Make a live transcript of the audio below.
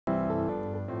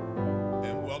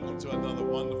welcome to another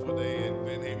wonderful day at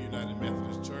Glen United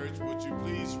Methodist Church. Would you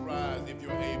please rise if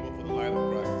you're able for the light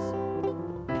of Christ?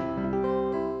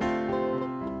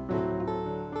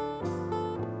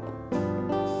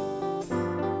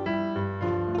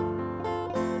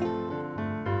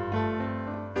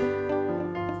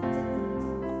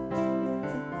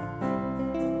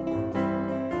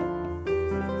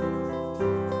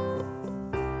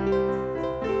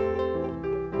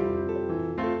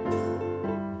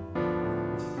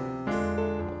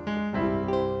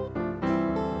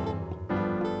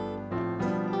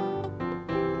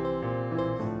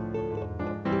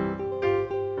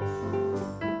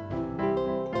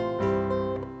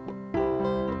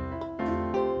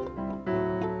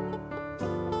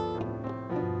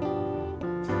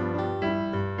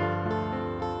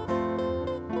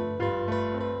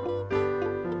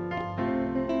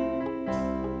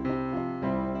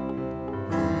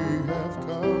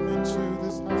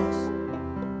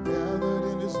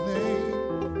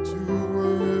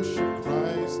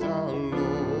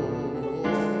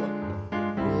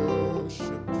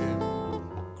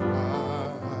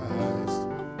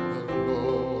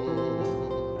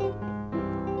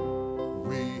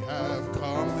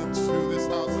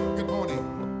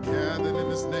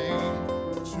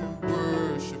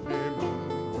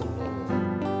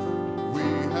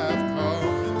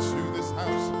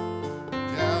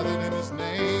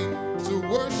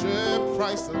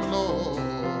 Christ the Lord.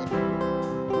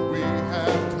 We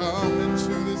have come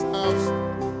into this house,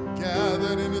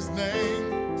 gathered in His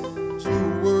name, to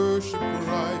worship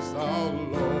Christ our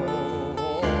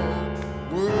Lord.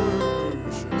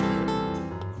 Worship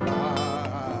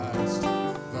Christ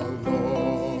the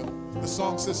Lord. The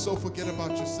song says, so forget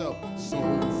about yourself. So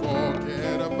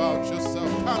forget about yourself.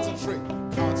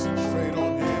 Concentrate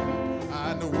on Him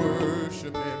and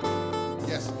worship Him.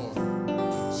 Yes, Lord.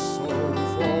 So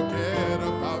forget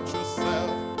about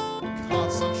yourself,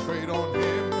 concentrate on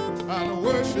Him and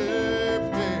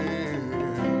worship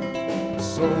Him.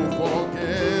 So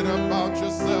forget about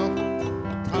yourself,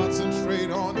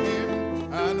 concentrate on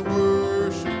Him and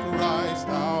worship Christ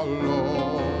our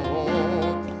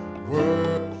Lord.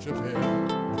 Worship Him,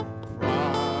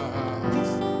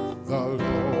 Christ the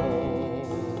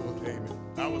Lord. Amen.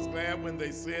 I was glad when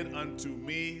they said unto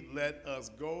me, let us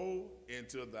go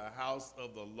into the house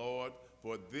of the Lord,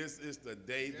 for this is the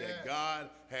day that God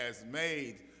has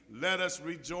made. Let us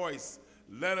rejoice.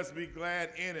 Let us be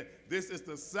glad in it. This is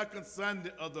the second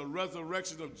Sunday of the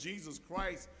resurrection of Jesus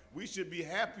Christ. We should be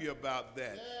happy about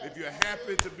that. If you're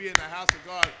happy to be in the house of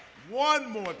God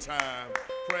one more time,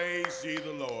 praise ye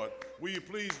the Lord. Will you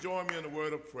please join me in the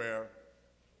word of prayer?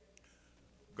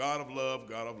 God of love,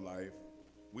 God of life,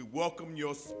 we welcome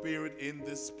your spirit in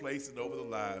this place and over the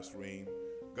live stream.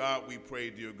 God, we pray,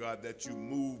 dear God, that you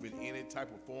move in any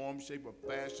type of form, shape, or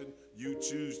fashion you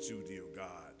choose to, dear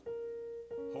God.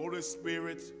 Holy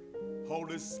Spirit,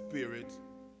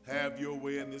 have your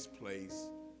way in this place.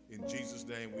 In Jesus'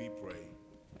 name we pray.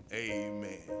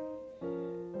 Amen.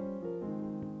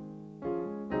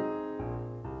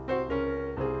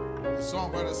 The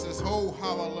songwriter says, oh,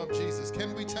 how I love Jesus.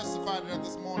 Can we testify to that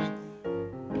this morning?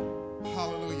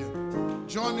 Hallelujah.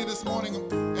 Join me this morning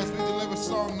as we deliver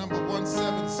song number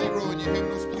 170 in your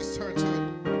hymnals. Please turn to it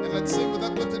and let's sing with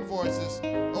uplifted voices.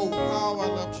 Oh, how I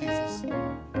love Jesus.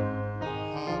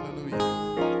 Hallelujah.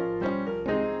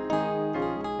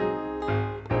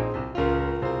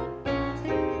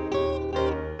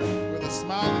 With a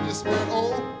smile in your spirit,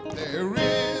 oh, there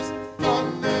is a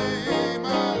name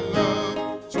I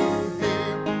love to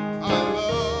hear. I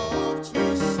love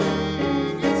to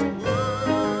sing its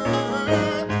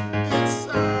word. It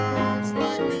sounds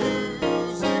like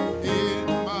music in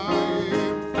my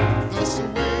ear. The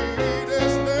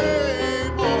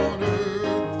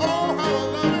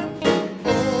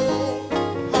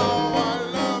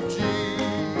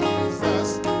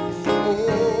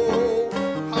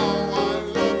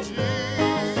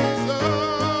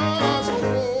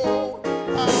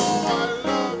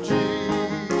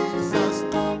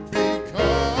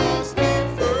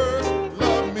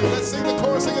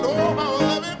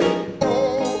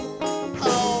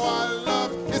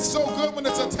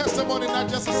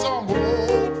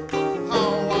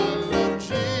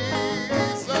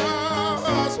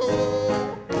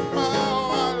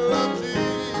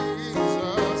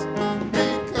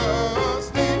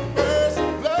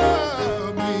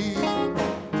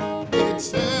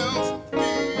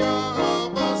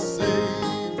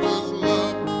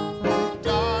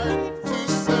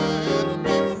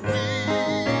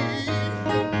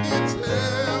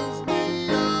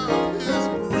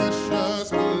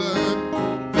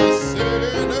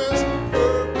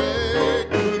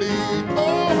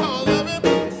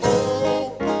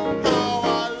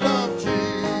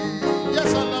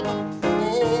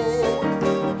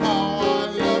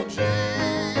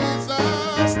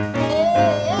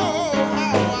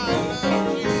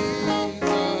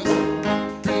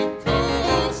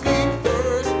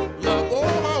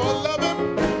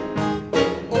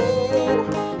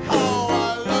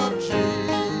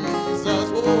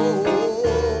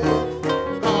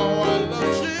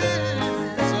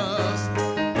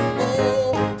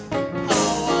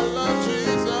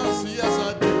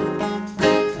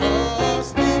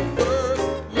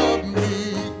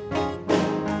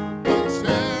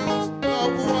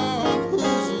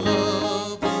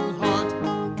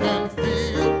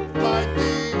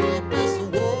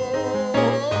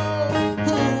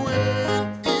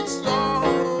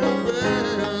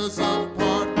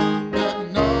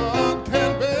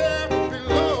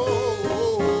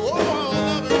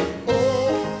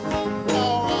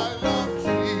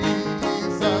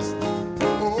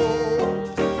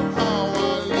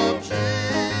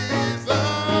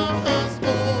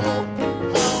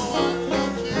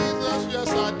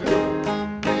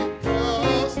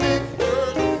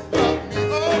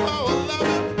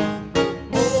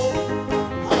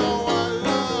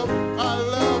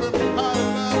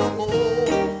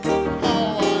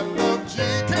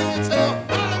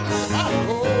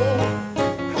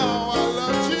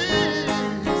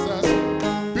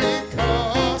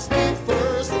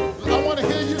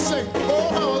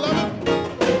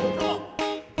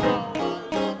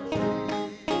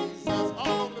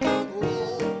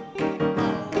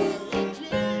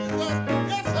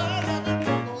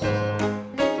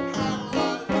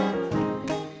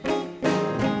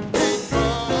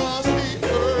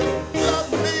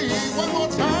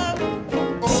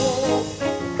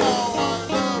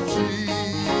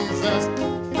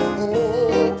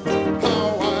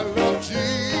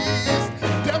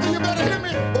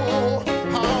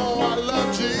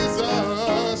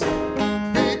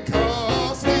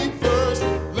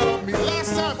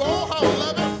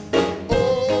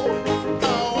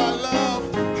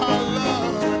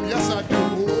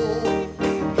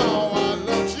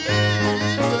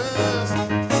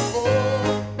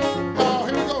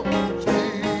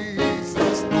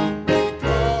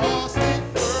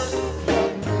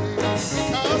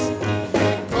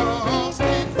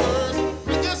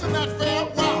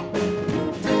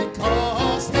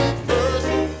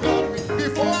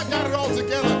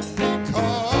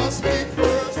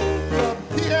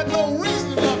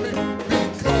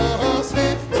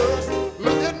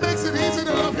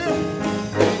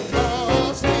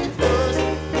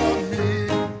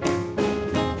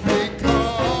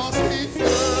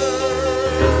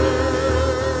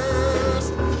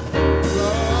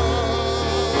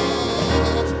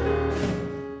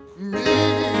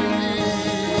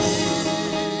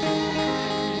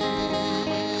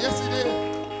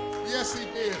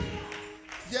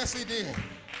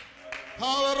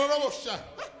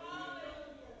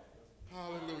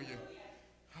Hallelujah.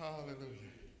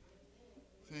 Hallelujah.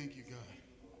 Thank you,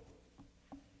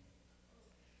 God.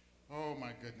 Oh,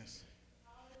 my goodness.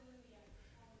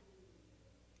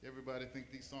 Everybody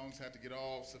think these songs have to get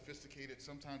all sophisticated.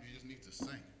 Sometimes you just need to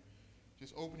sing.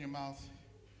 Just open your mouth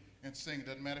and sing. It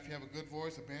doesn't matter if you have a good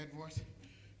voice, a bad voice.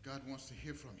 God wants to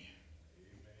hear from you.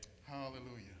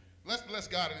 Hallelujah. Let's bless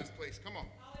God in this place. Come on.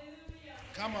 Hallelujah.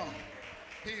 Come on.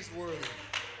 He's worthy.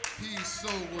 He's so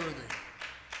worthy.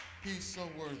 He's so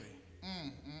worthy.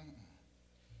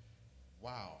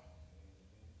 Wow.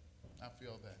 I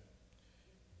feel that.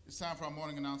 It's time for our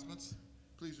morning announcements.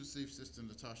 Please receive Sister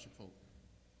Natasha Pope.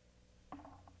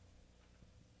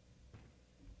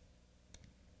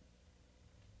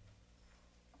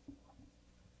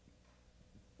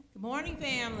 Good morning,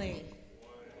 family.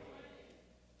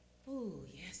 Oh,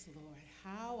 yes, Lord.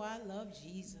 How I love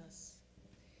Jesus.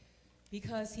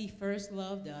 Because he first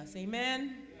loved us. Amen?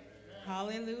 Amen.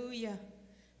 Hallelujah.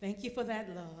 Thank you for that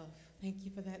love. Thank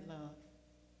you for that love.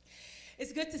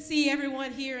 It's good to see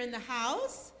everyone here in the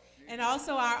house and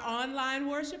also our online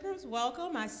worshipers.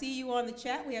 Welcome. I see you on the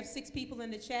chat. We have 6 people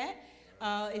in the chat.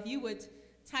 If you would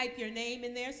type your name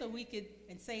in there so we could,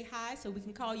 and say hi so we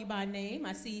can call you by name.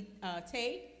 I see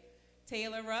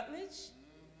Taylor Rutledge,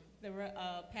 the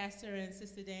pastor and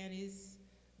Sister Danny's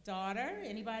daughter.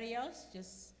 Anybody else?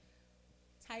 Just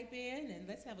type in and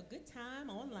let's have a good time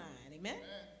online. Amen?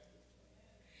 Amen.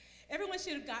 Everyone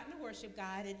should have gotten a worship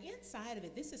guide, and inside of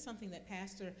it, this is something that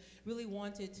Pastor really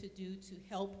wanted to do to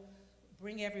help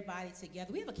bring everybody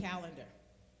together. We have a calendar.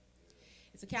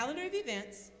 It's a calendar of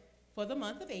events for the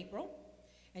month of April,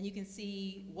 and you can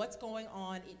see what's going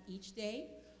on in each day.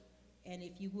 And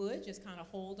if you would, just kind of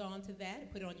hold on to that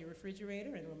and put it on your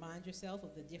refrigerator and remind yourself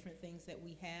of the different things that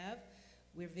we have.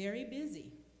 We're very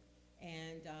busy,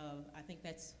 and I think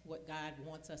that's what God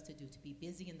wants us to do, to be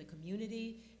busy in the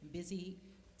community and busy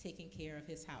taking care of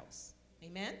his house.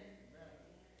 Amen? Amen.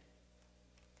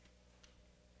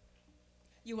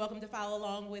 You're welcome to follow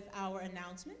along with our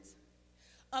announcements.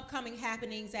 Upcoming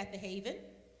happenings at the Haven.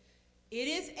 It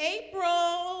is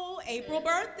April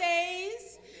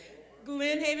birthdays.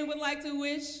 Glen Haven would like to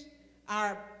wish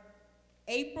our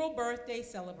April birthday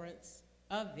celebrants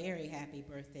a very happy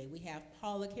birthday. We have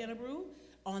Paula Kennebrew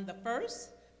on the 1st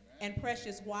and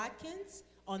Precious Watkins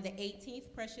on the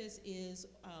 18th. Precious is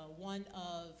one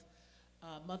of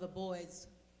Mother Boyd's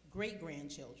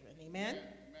great-grandchildren. Amen? Amen?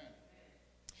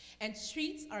 And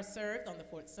treats are served on the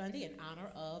 4th Sunday in honor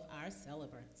of our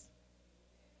celebrants.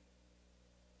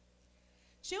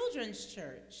 Children's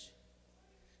Church,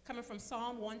 coming from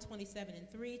Psalm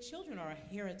 127:3, children are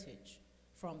a heritage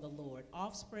from the Lord,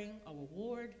 offspring a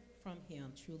reward from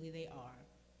him. Truly they are.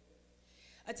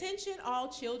 Attention all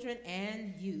children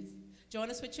and youth. Join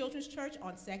us for Children's Church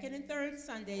on 2nd and 3rd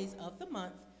Sundays of the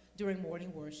month during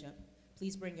morning worship.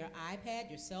 Please bring your iPad,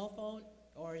 your cell phone,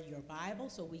 or your Bible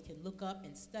so we can look up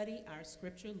and study our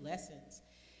scripture lessons,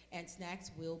 and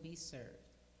snacks will be served.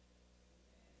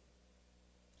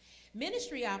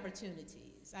 Ministry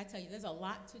opportunities. I tell you, there's a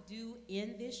lot to do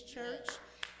in this church,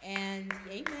 and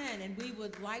amen, and we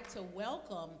would like to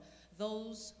welcome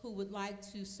those who would like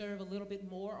to serve a little bit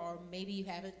more, or maybe you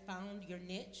haven't found your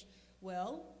niche.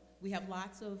 Well, we have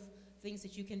lots of things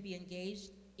that you can be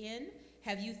engaged in.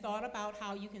 Have you thought about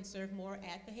how you can serve more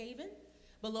at the Haven?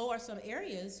 Below are some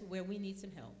areas where we need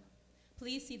some help.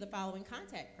 Please see the following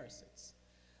contact persons.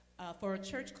 For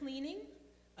church cleaning,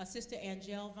 Sister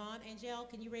Angel Vaughn. Angel,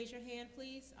 can you raise your hand,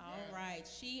 please? All right.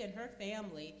 She and her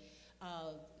family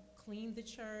cleaned the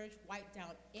church, wiped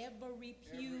out every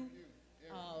pew,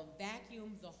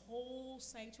 vacuumed the whole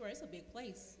sanctuary. It's a big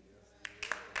place.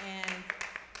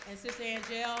 And Sister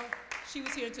Angel, she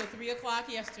was here until 3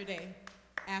 o'clock yesterday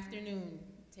afternoon,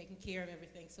 taking care of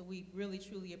everything. So we really,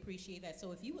 truly appreciate that.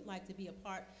 So if you would like to be a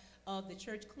part of the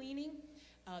church cleaning,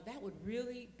 that would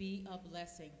really be a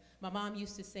blessing. My mom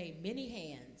used to say, many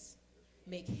hands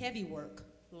make heavy work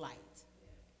light.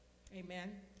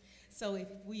 Amen. So if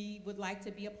we would like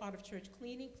to be a part of church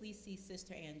cleaning, please see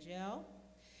Sister Angel.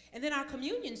 And then our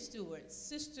communion stewards,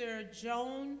 Sister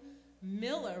Joan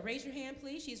Miller. Raise your hand,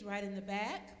 please. She's right in the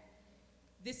back.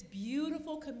 This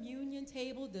beautiful communion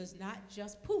table does not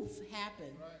just poof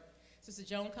happen. Right. Sister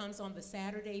Joan comes on the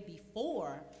Saturday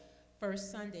before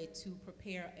First Sunday to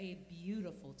prepare a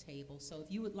beautiful table. So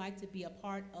if you would like to be a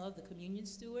part of the communion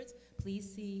stewards, please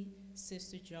see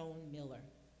Sister Joan Miller.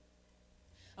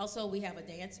 Also, we have a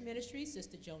dance ministry,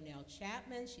 Sister Jonelle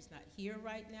Chapman. She's not here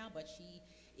right now, but she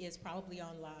is probably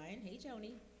online. Hey,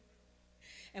 Joni.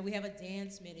 And we have a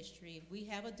dance ministry. We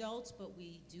have adults, but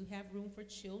we do have room for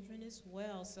children as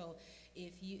well. So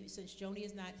if you, since Joni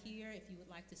is not here, if you would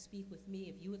like to speak with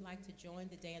me, if you would like to join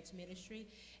the dance ministry,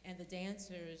 and the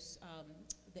dancers,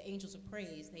 the Angels of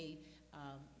Praise, they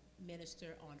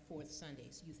minister on fourth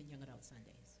Sundays, Youth and Young Adult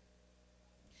Sundays.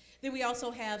 Then we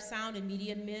also have sound and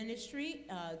media ministry.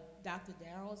 Dr.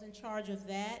 Darrell is in charge of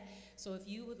that. So if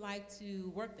you would like to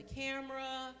work the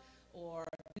camera or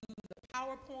do the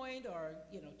PowerPoint or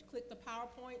click the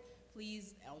PowerPoint,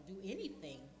 please do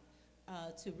anything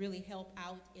to really help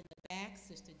out in the back.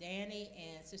 Sister Danny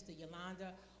and Sister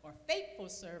Yolanda are faithful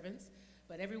servants,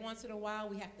 but every once in a while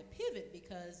we have to pivot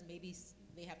because maybe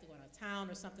they have to go out of town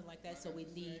or something like that, so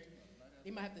they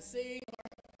might have to sing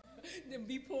or then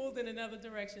be pulled in another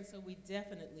direction, so we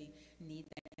definitely need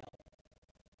that help.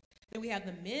 Then we have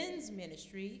the men's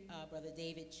ministry, Brother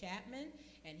David Chapman,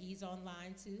 and he's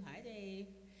online too. Hi, Dave.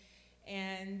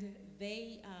 And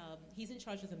he's in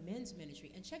charge of the men's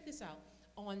ministry. And check this out.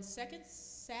 On second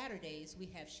Saturdays, we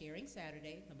have Sharing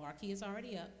Saturday. The marquee is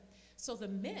already up. So the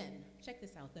men, check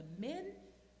this out, the men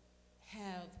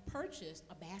have purchased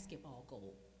a basketball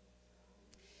goal.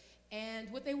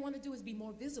 And what they want to do is be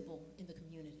more visible in the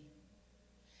community.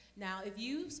 Now, if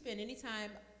you spend any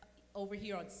time over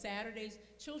here on Saturdays,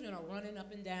 children are running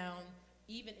up and down,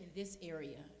 even in this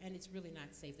area, and it's really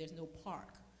not safe. There's no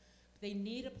park. They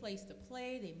need a place to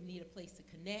play. They need a place to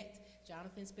connect.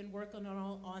 Jonathan's been working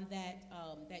on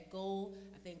that goal.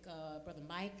 I think Brother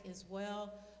Mike as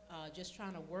well, just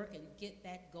trying to work and get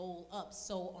that goal up.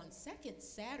 So on second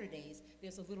Saturdays,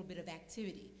 there's a little bit of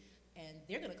activity, and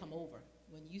they're going to come over.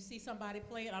 When you see somebody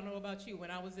playing, I don't know about you,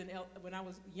 when I was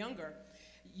younger,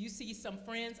 you see some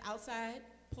friends outside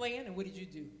playing, and what did you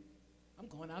do? I'm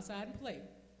going outside and play.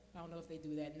 I don't know if they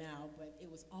do that now, but it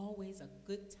was always a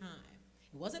good time.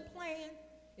 It wasn't planned.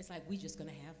 It's like we're just going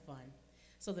to have fun.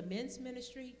 So the men's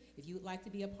ministry, if you would like to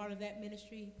be a part of that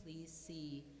ministry, please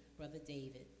see Brother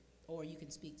David, or you can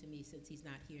speak to me since he's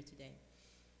not here today.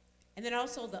 And then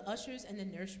also the ushers and the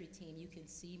nursery team, you can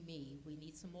see me. We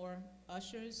need some more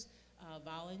ushers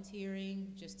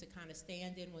volunteering just to kind of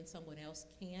stand in when someone else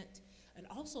can't. And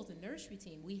also the nursery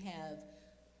team, we have,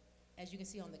 as you can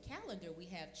see on the calendar, we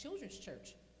have children's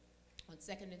church on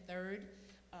second and third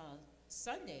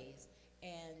Sundays.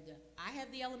 And I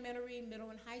have the elementary, middle,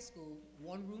 and high school,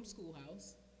 one-room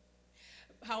schoolhouse.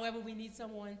 However, we need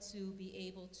someone to be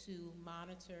able to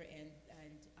monitor and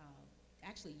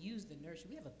actually use the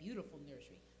nursery. We have a beautiful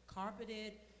nursery,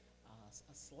 carpeted,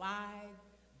 a slide,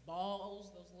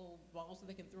 balls, those little balls that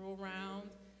they can throw around,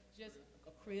 just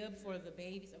a crib for the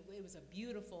babies. It was a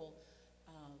beautiful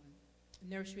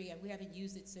nursery, and we haven't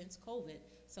used it since COVID,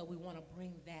 so we want to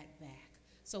bring that back.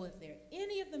 So if there are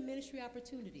any of the ministry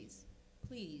opportunities,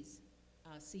 please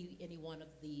see any one of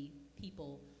the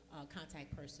people,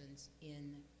 contact persons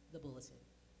in the bulletin.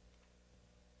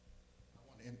 I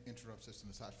want to interrupt Sister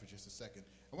Natasha for just a second.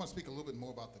 I want to speak a little bit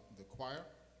more about the choir.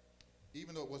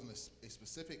 Even though it wasn't a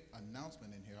specific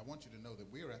announcement in here, I want you to know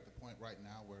that we are at the point right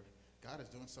now where God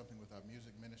is doing something with our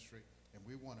music ministry, and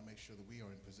we want to make sure that we are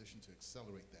in position to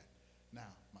accelerate that. Now,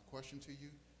 my question to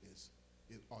you is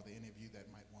are there any of you that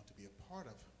might want to be a part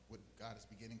of what God is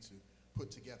beginning to put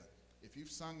together? If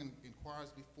you've sung in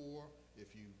choirs before,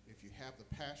 if you have the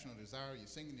passion or desire, you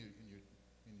sing in your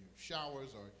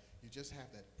showers, or you just have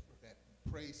that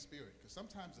praise spirit, because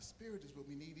sometimes the spirit is what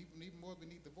we need, even more than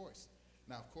we need the voice.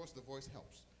 Now, of course, the voice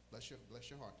helps. Bless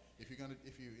your heart. If you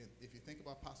think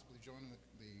about possibly joining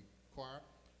the choir,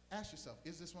 ask yourself,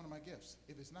 is this one of my gifts?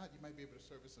 If it's not, you might be able to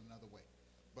serve us in another way.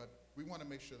 But we want to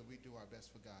make sure that we do our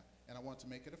best for God. And I want to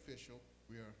make it official.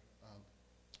 We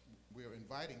are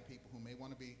inviting people who may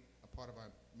want to be a part of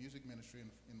our music ministry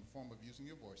in the form of using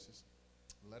your voices.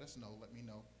 Let us know. Let me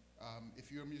know.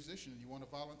 If you're a musician and you want to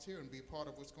volunteer and be a part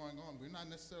of what's going on, we're not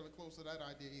necessarily close to that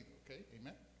idea either. Okay?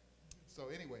 Amen? So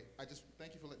anyway, I just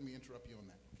thank you for letting me interrupt you on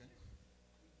that. Okay?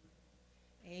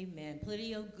 Amen.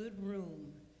 Plenty of good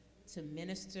room to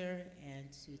minister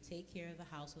and to take care of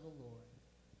the house of the Lord.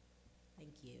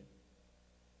 Thank you.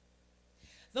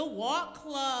 The Walk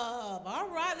Club. All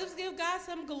right, let's give God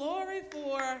some glory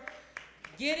for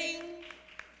getting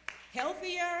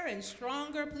healthier and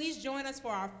stronger. Please join us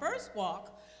for our first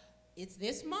walk. It's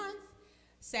this month,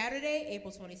 Saturday,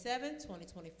 April 27,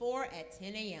 2024 at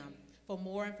 10 a.m. For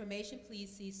more information,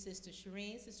 please see Sister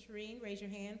Shireen. Sister Shireen, raise your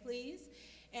hand, please.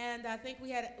 And I think we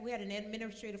had an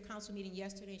administrative council meeting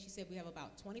yesterday, and she said we have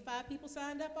about 25 people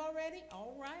signed up already.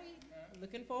 All right,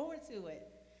 looking forward to it.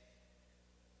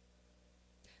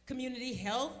 Community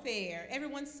Health Fair.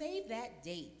 Everyone save that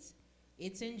date.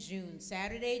 It's in June,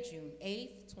 Saturday, June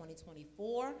 8th,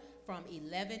 2024, from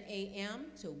 11 a.m.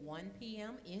 to 1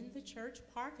 p.m. in the church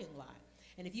parking lot.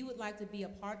 And if you would like to be a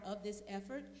part of this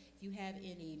effort, if you have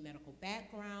any medical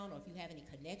background or if you have any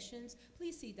connections,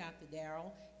 please see Dr.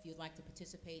 Darrell if you'd like to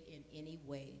participate in any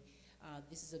way.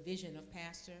 This is a vision of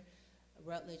Pastor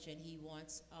Rutledge, and he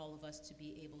wants all of us to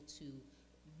be able to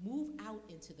move out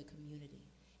into the community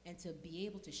and to be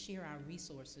able to share our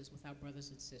resources with our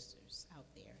brothers and sisters out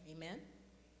there. Amen?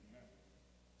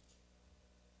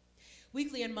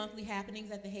 Weekly and monthly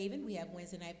happenings at the Haven. We have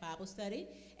Wednesday night Bible study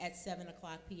at 7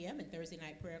 o'clock p.m. and Thursday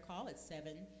night prayer call at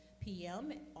 7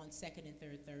 p.m. on second and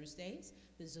third Thursdays.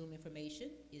 The Zoom information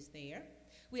is there.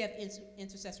 We have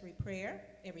intercessory prayer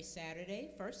every Saturday,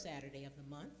 first Saturday of the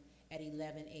month at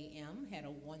 11 a.m. Had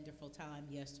a wonderful time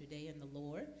yesterday in the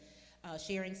Lord.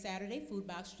 Sharing Saturday, food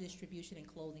box distribution and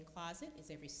clothing closet is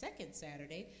every second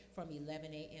Saturday from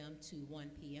 11 a.m. to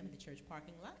 1 p.m. in the church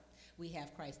parking lot. We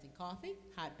have Christ and Coffee,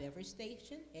 hot beverage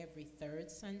station, every third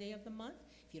Sunday of the month.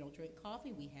 If you don't drink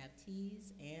coffee, we have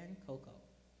teas and cocoa.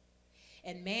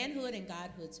 And Manhood and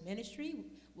Godhood's ministry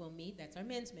will meet, that's our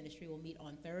men's ministry, will meet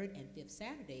on third and fifth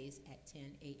Saturdays at 10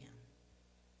 a.m.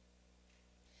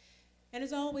 And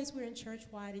as always, we're in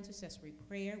church-wide intercessory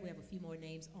prayer. We have a few more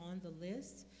names on the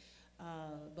list.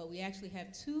 But we actually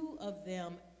have two of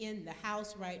them in the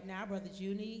house right now, Brother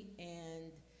Junie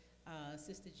and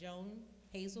Sister Joan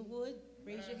Hazelwood.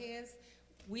 Raise your hands.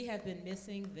 We have been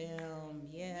missing them,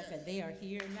 yes, and they are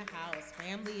here in the house.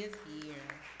 Family is here.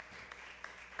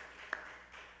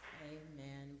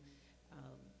 Amen.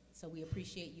 So we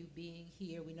appreciate you being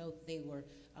here. We know they were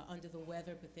under the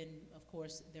weather, but then, of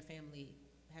course, their family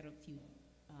had a few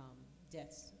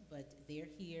deaths, but they're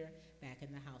here back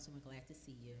in the house, and we're glad to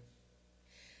see you.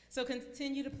 So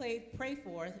continue to pray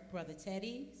for Brother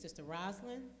Teddy, Sister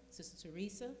Rosalind, Sister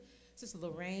Teresa, Sister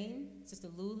Lorraine, Sister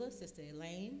Lula, Sister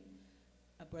Elaine,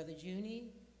 Brother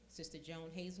Junie, Sister Joan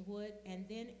Hazelwood, and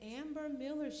then Amber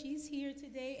Miller. She's here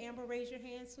today. Amber, raise your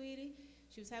hand, sweetie.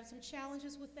 She was having some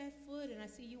challenges with that foot, and I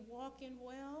see you walking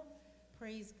well.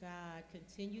 Praise God.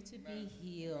 Continue to be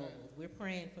healed. We're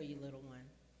praying for you, little one.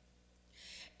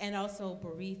 And also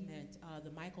bereavement,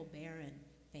 the Michael Barron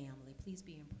family. Please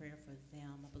be in prayer for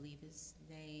them. I believe his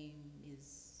name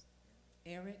is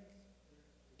Eric.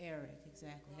 Eric,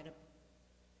 exactly.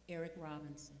 Eric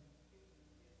Robinson.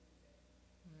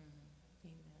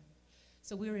 Amen.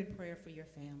 So we're in prayer for your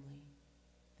family.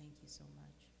 Thank you so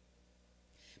much.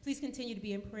 Please continue to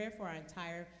be in prayer for our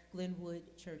entire Glenwood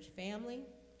Church family,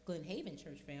 Glen Haven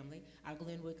Church family, our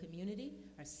Glenwood community,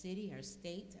 our city, our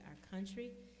state, our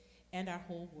country, and our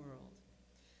whole world.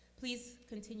 Please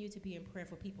continue to be in prayer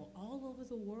for people all over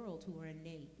the world who are in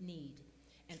need,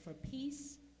 and for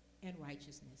peace and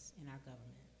righteousness in our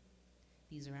government.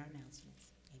 These are our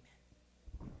announcements.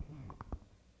 Amen.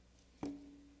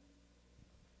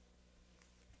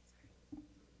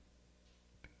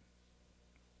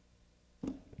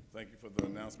 Thank you for the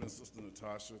announcement, Sister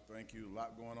Natasha. Thank you. A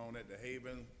lot going on at the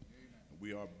Haven.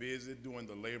 We are busy doing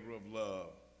the labor of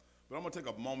love. But I'm going to take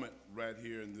a moment right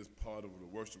here in this part of the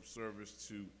worship service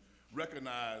to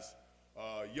recognize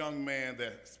a young man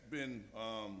that's been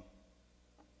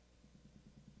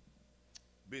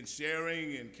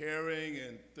sharing and caring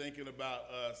and thinking about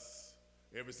us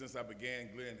ever since I began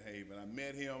Glen Haven. I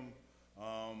met him,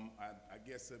 I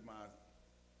guess,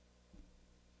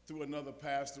 through another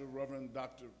pastor, Reverend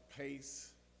Dr.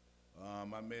 Pace. I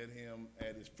met him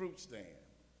at his fruit stand.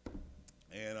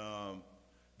 And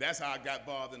that's how I got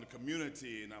involved in the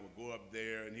community, and I would go up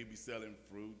there and he'd be selling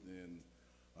fruit, and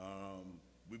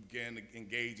we began to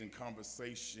engage in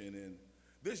conversation. And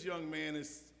this young man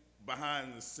is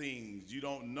behind the scenes. You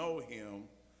don't know him,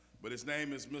 but his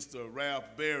name is Mr. Ralph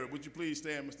Berry. Would you please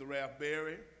stand, Mr. Ralph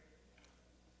Berry?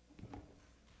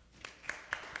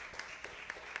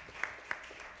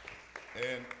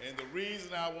 And the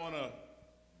reason I want to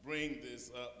bring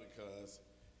this up because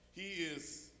he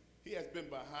has been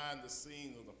behind the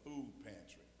scenes of the food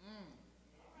pantry.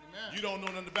 Amen. You don't know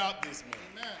nothing about this man.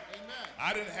 Amen. Amen.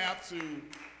 I didn't have to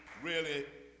really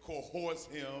coerce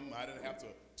him. I didn't have to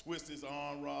twist his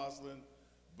arm, Rosalind.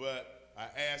 But I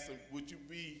asked him, would you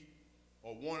be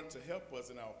or wanted to help us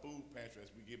in our food pantry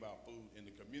as we give our food in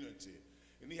the community?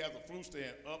 And he has a fruit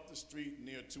stand up the street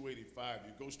near 285.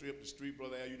 You go straight up the street,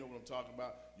 Brother Al, you know what I'm talking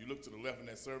about. You look to the left in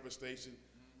that service station.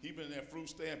 He's been in that fruit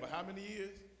stand for how many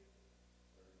years?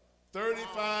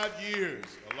 35 years,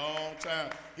 a long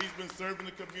time. He's been serving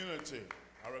the community.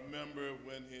 I remember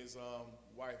when his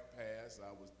wife passed,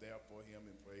 I was there for him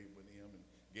and prayed with him and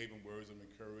gave him words of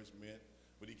encouragement.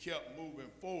 But he kept moving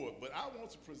forward. But I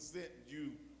want to present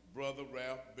you Brother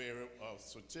Ralph Berry a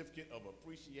certificate of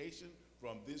appreciation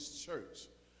from this church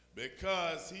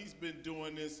because he's been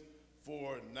doing this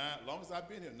for long as I've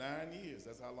been here, 9 years.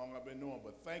 That's how long I've been doing.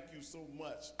 But thank you so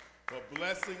much for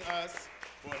blessing us,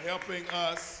 for helping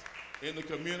us in the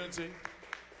community.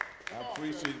 I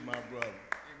appreciate it, my brother.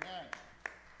 Amen.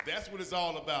 That's what it's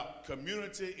all about,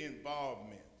 community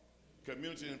involvement.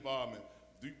 Community involvement.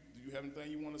 Do you have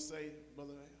anything you want to say,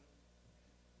 Brother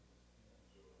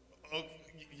Al?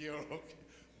 Okay, yeah, okay.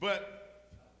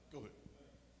 But, go ahead.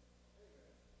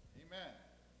 Amen.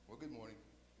 Well, good morning,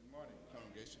 Good morning.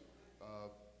 congregation.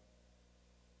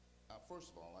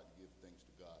 First of all, I'd like to give thanks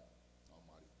to God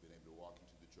Almighty for being able to walk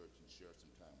into the church and share some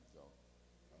time with y'all.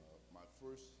 My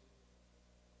first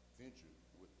venture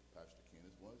with Pastor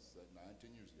Kenneth was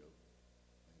 9-10 years ago.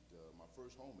 And my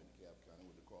first home in DeKalb County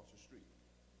was across the street.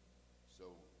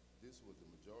 So this was the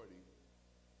majority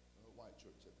white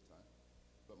church at the time.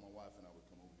 But my wife and I would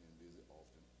come over here and visit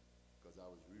often because I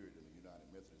was reared in the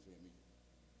United Methodist AME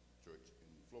Church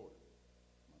in Florida.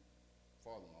 My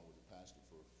father-in-law was a pastor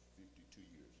for 52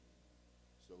 years.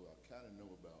 So I kind of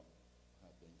know about how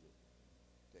things are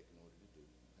taken in order to do.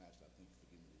 Pastor, I think you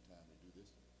for giving me the time to do this.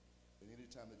 And any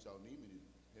time that y'all need me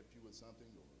to help you with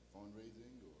something or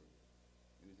fundraising or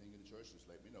anything in the church, just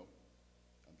let me know.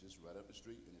 I'm just right up the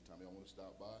street. Anytime y'all want to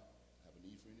stop by, have a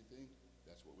need for anything,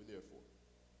 that's what we're there for.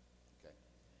 Okay?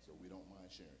 So we don't mind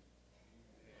sharing.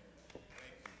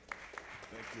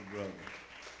 Thank you, brother.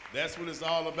 That's what it's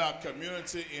all about,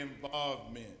 community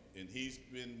involvement. And he's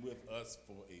been with us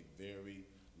for a very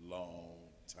long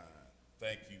time.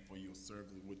 Thank you for your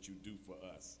service and what you do for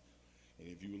us. And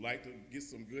if you would like to get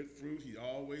some good fruit, he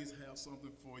always has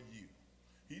something for you.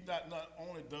 He not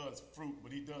only does fruit,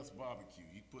 but he does barbecue.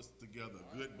 He puts together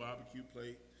a good barbecue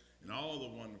plate and all the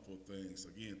wonderful things.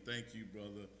 Again, thank you,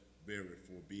 Brother Berry,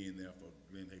 for being there for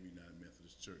Glen United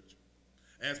Methodist Church.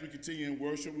 As we continue in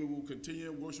worship, we will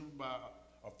continue in worship by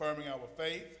affirming our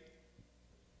faith.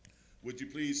 Would you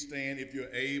please stand if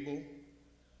you're able?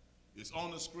 It's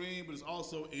on the screen, but it's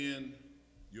also in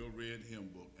your red hymn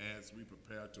book as we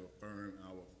prepare to affirm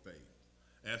our faith.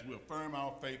 As we affirm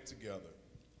our faith together,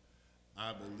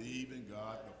 I believe in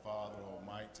God the Father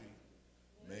Almighty,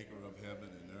 maker of heaven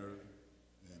and earth,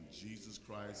 and Jesus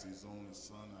Christ, his only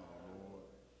Son, our Lord,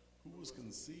 who was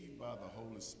conceived by the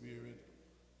Holy Spirit,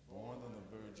 born of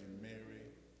the Virgin Mary,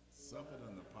 suffered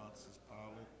under Pontius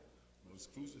Pilate, was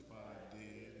crucified,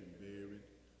 dead, and buried.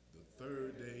 The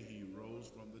third day he rose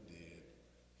from the dead.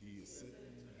 He is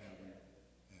sitting in heaven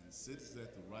and sits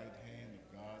at the right hand of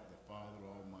God the Father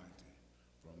Almighty.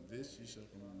 From this he shall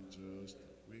come to judge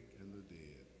the quick and the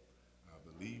dead. I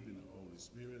believe in the Holy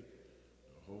Spirit,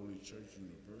 the Holy Church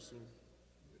universal,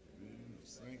 the communion of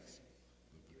saints,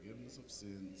 the forgiveness of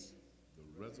sins, the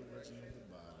resurrection of the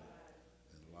body,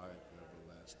 and life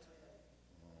everlasting.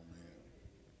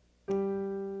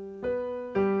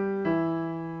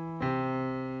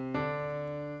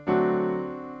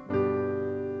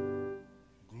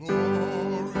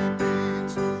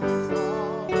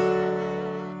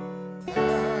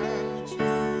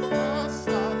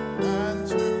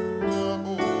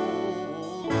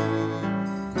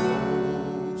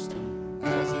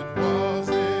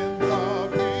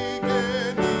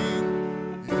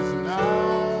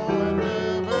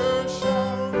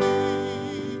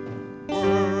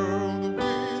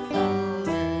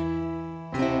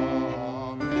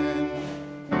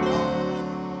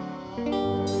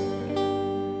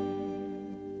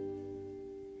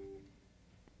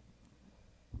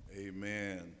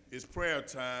 Amen. It's prayer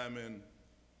time, and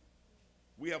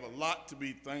we have a lot to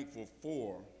be thankful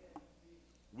for.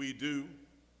 We do.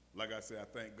 Like I said, I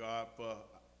thank God for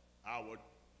our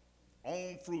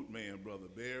own fruit man, Brother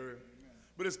Barry.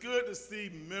 But it's good to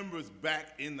see members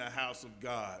back in the house of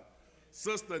God.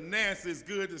 Sister Nancy, it's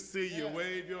good to see you. Yeah.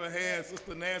 Wave your hand,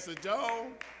 Sister Nancy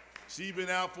Jones. She's been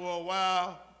out for a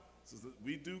while.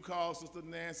 We do call Sister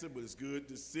Nancy, but it's good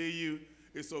to see you.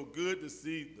 It's so good to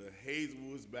see the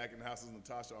Hazelwoods back in the house.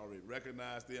 Natasha already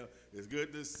recognized them. It's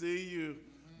good to see you.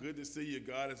 Good to see you.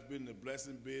 God has been the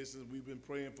blessing business. We've been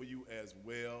praying for you as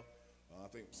well. I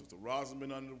think Sister Rosalyn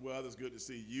been under the weather. It's good to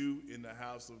see you in the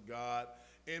house of God.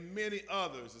 And many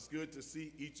others. It's good to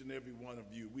see each and every one of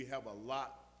you. We have a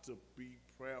lot to be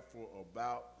prayerful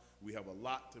about. We have a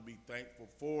lot to be thankful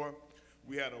for.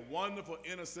 We had a wonderful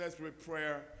intercessory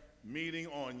prayer meeting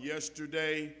on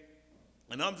yesterday.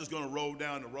 And I'm just going to roll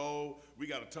down the road. We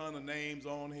got a ton of names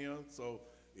on here. So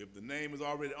if the name is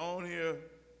already on here,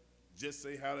 just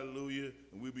say hallelujah,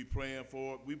 and we'll be praying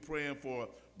for it. We're praying for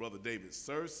Brother David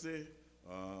Searcy,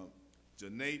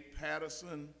 Janae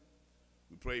Patterson.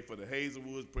 We pray for the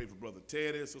Hazelwoods. Pray for Brother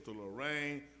Teddy, Sister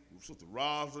Lorraine, Sister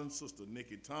Rosalind, Sister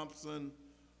Nikki Thompson,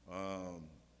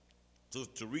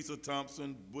 Sister Teresa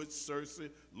Thompson, Butch Cersei,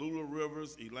 Lula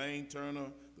Rivers, Elaine Turner,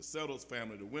 the Settles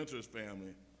family, the Winters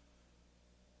family,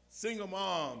 single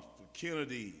moms for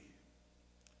Kennedy,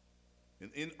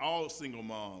 and in all single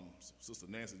moms, Sister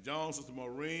Nancy Jones, Sister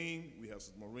Maureen, we have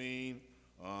Sister Maureen,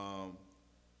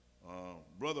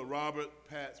 Brother Robert,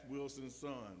 Pat Wilson's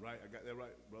son, right? I got that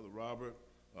right, Brother Robert.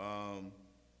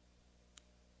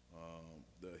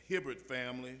 The Hibbert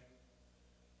family,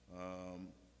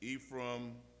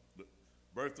 Ephraim,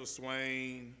 Bertha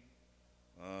Swain,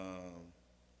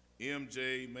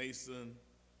 MJ Mason,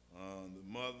 the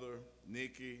mother,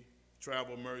 Nikki,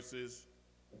 Travel Mercies,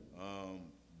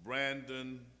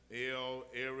 Brandon, L,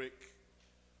 Eric,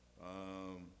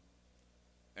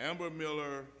 Amber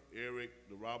Miller, Eric,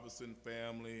 the Robinson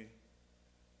family,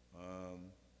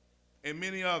 and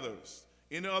many others.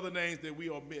 Any other names that we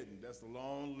are omitting? That's a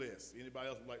long list. Anybody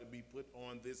else would like to be put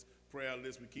on this prayer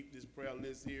list? We keep this prayer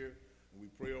list here, and we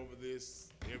pray over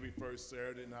this every first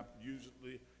Saturday, and I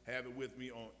usually have it with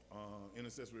me on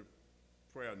intercessory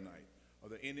prayer night. Are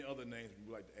there any other names we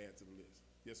would like to add to the list?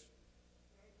 Yes?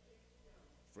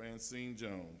 Francine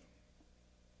Jones.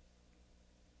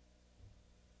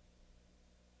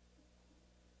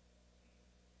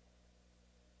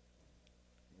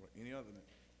 Any other name?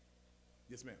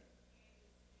 Yes, ma'am.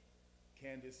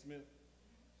 Candace Smith.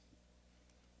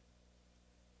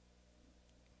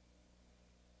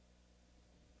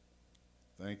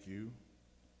 Thank you.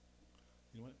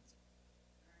 You know what?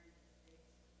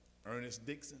 Ernest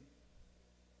Dixon.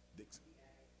 Dixon.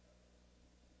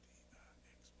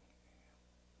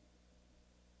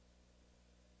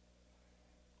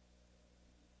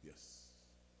 Yes.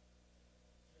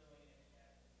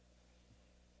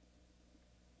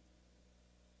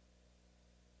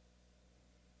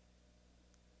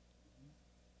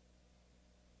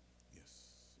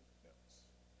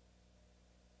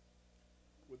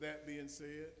 With that being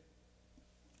said,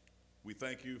 we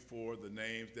thank you for the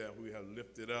names that we have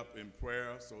lifted up in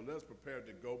prayer. So let's prepare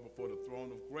to go before the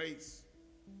throne of grace,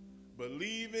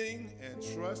 believing and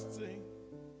trusting,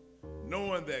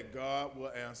 knowing that God will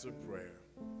answer prayer.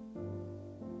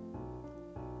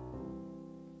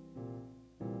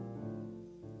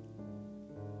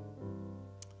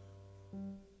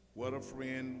 What a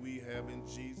friend we have in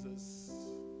Jesus.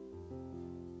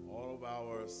 All of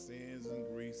our sins and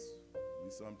griefs we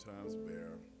sometimes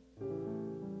bear,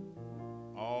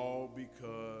 all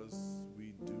because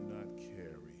we do not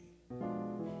carry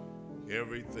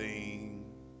everything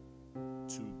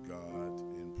to God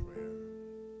in prayer.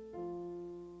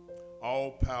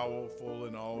 All powerful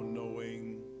and all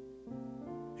knowing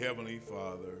Heavenly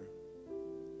Father,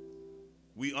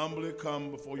 we humbly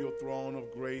come before your throne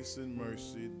of grace and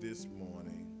mercy this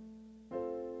morning.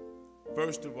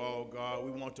 First of all, God,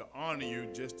 we want to honor you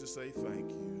just to say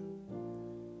thank you.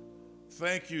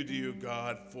 Thank you, dear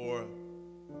God, for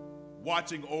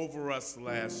watching over us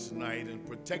last night and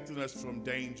protecting us from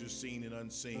danger seen and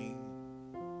unseen.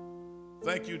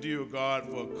 Thank you, dear God,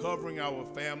 for covering our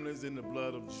families in the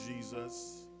blood of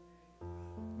Jesus.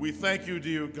 We thank you,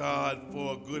 dear God,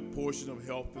 for a good portion of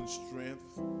health and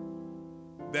strength,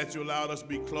 that you allowed us to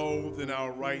be clothed in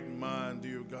our right mind,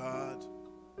 dear God.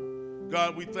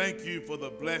 God, we thank you for the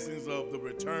blessings of the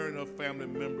return of family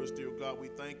members, dear God. We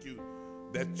thank you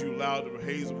that you allowed the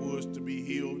Hazelwoods to be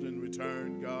healed and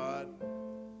returned, God.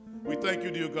 We thank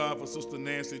you, dear God, for Sister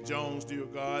Nancy Jones, dear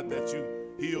God, that you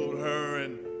healed her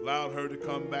and allowed her to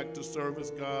come back to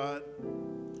service, God.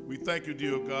 We thank you,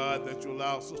 dear God, that you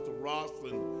allowed Sister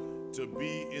Rosalind to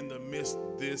be in the midst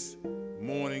this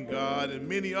morning, God, and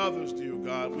many others, dear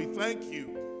God. We thank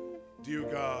you, dear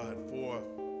God, for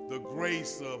the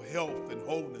grace of health and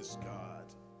wholeness, God.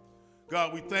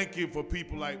 God, we thank you for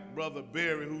people like Brother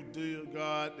Barry, who, dear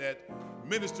God, that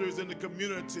ministers in the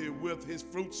community with his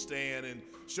fruit stand and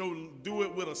do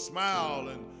it with a smile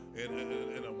and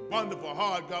a wonderful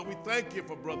heart. God, we thank you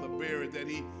for Brother Barry, that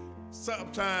he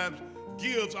sometimes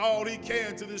gives all he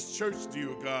can to this church,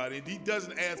 dear God, and he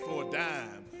doesn't ask for a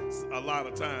dime a lot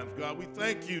of times. God, we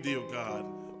thank you, dear God,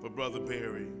 for Brother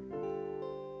Barry.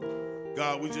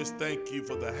 God, we just thank you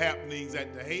for the happenings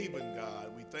at the Haven, God.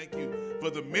 We thank you for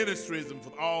the ministries and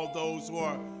for all those who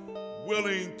are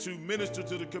willing to minister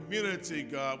to the community,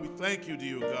 God. We thank you,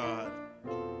 dear God.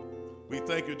 We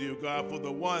thank you, dear God, for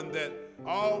the one that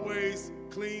always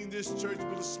cleaned this church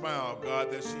with a smile,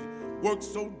 God, that she worked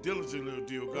so diligently,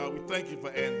 dear God. We thank you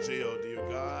for Angel, dear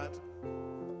God.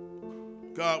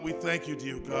 God, we thank you,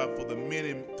 dear God, for the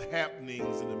many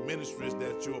happenings and the ministries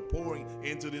that you are pouring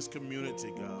into this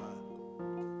community, God.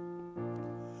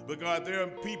 But God, there are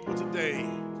people today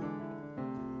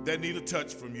that need a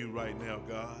touch from you right now,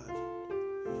 God.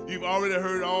 You've already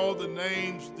heard all the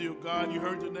names, dear God. You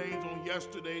heard the names on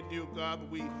yesterday, dear God, but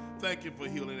we thank you for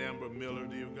healing Amber Miller,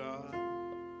 dear God.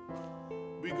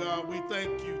 God, we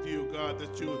thank you, dear God,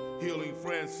 that you're healing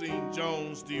Francine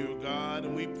Jones, dear God,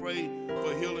 and we pray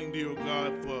for healing, dear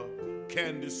God, for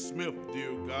Candace Smith,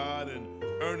 dear God, and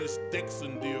Ernest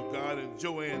Dixon, dear God, and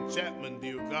Joanne Chapman,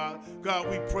 dear God. God,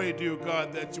 we pray, dear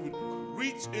God, that you would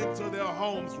reach into their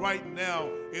homes right now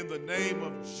in the name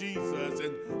of Jesus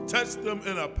and touch them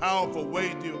in a powerful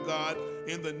way, dear God,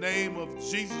 in the name of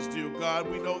Jesus, dear God.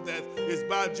 We know that it's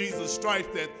by Jesus' stripes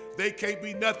that they can't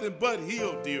be nothing but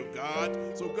healed, dear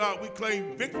God. So, God, we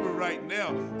claim victory right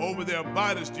now over their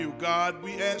bodies, dear God.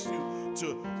 We ask you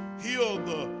to heal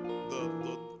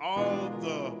all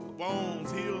the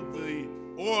bones, heal the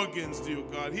organs, dear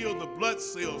God, heal the blood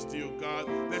cells, dear God,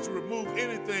 that you remove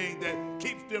anything that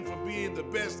keeps them from being the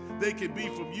best they can be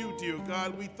from you, dear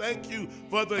God. We thank you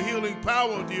for the healing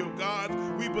power, dear God.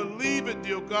 We believe it,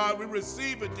 dear God. We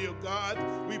receive it, dear God.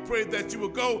 We pray that you will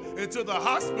go into the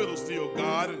hospitals, dear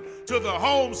God, and to the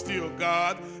homes, dear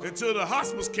God, and to the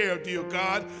hospice care, dear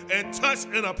God, and touch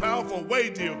in a powerful way,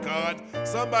 dear God.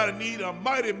 Somebody need a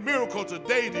mighty miracle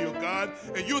today, dear God,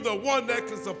 and you're the one that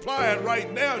can supply it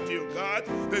right now, dear God,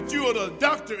 that you are the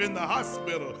doctor in the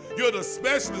hospital. You're the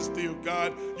specialist, dear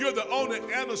God. You're the only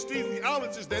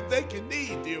anesthesiologist that they can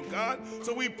need, dear God.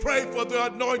 So we pray for the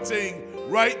anointing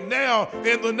right now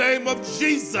in the name of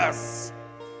Jesus.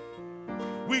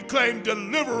 We claim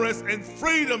deliverance and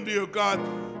freedom, dear God,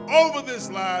 over this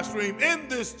live stream, in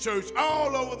this church,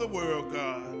 all over the world,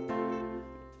 God.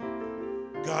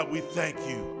 God, we thank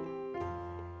you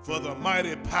for the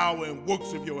mighty power and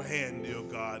works of your hand, dear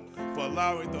God, for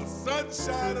allowing the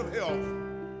sunshine of health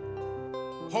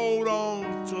hold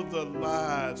on to the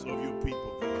lives of your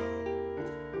people, God.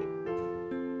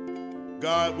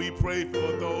 God, we pray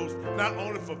for those, not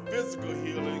only for physical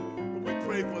healing, but we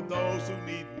pray for those who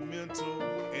need mental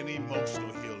and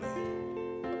emotional healing.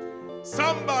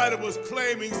 Somebody was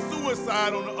claiming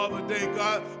suicide on the other day,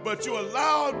 God, but you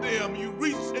allowed them, you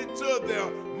reached into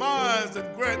their minds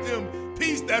and grant them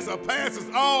peace that surpasses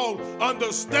all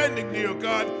understanding, dear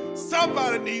God.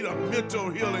 Somebody need a mental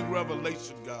healing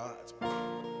revelation, God.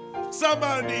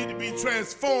 Somebody need to be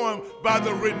transformed by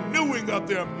the renewing of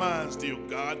their minds, dear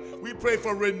God. We pray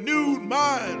for renewed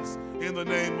minds in the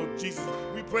name of Jesus.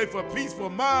 We pray for peaceful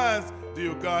minds,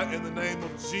 dear God, in the name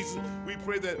of Jesus. We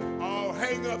pray that all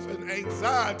hang-ups and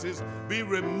anxieties be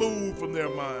removed from their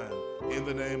mind in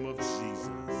the name of Jesus.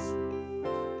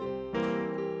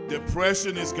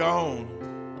 Depression is gone.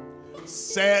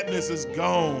 Sadness is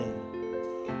gone.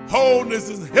 Wholeness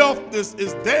and healthness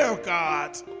is there,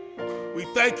 God. We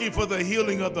thank you for the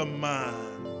healing of the mind.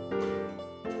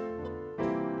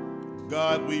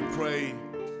 God, we pray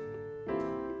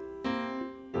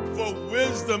for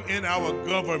wisdom in our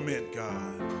government,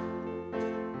 God.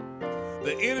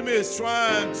 The enemy is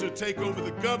trying to take over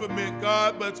the government,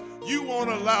 God, but you won't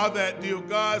allow that, dear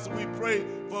God. So we pray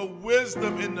for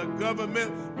wisdom in the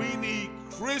government. We need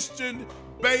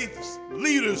Christian-based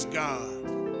leaders,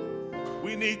 God.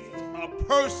 We need a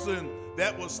person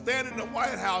that will stand in the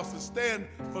White House and stand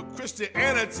for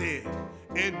Christianity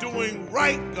and doing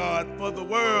right, God, for the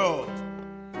world.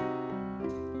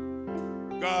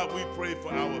 God, we pray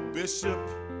for our bishop,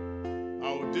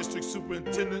 our district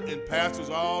superintendent, and pastors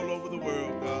all over the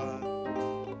world, God.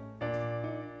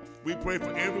 We pray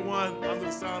for everyone under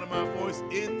the sound of my voice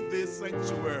in this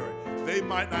sanctuary. They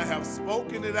might not have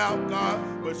spoken it out, God,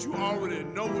 but you already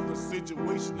know what the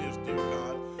situation is, dear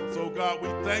God. So, God, we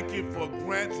thank you for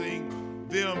granting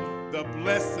them the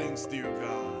blessings, dear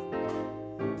God.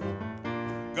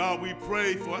 God, we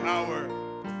pray for our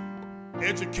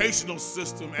educational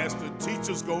system as the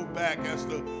teachers go back, as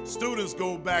the students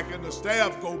go back, and the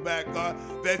staff go back, God,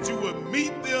 that you would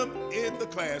meet them in the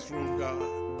classroom, God.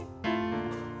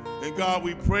 And God,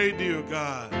 we pray, dear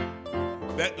God,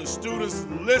 that the students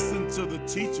listen to the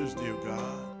teachers, dear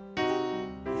God,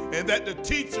 and that the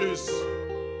teachers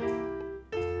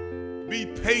be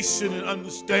patient and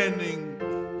understanding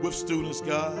with students,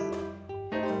 God.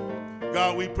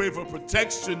 God, we pray for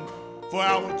protection for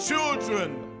our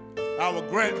children, our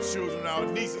grandchildren, our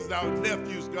nieces, our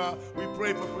nephews, God. We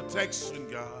pray for protection,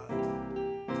 God.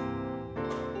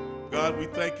 God, we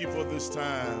thank you for this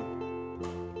time.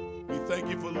 We thank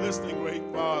you for listening, great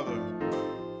Father.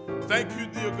 Thank you,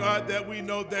 dear God, that we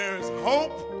know there is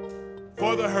hope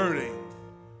for the hurting.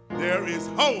 There is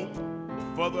hope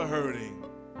for the hurting.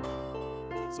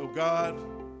 So, God,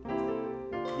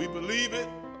 we believe it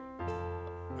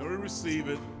and we receive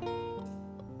it,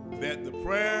 that the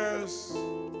prayers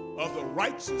of the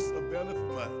righteous availeth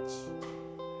much,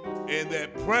 and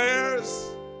that prayers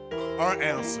are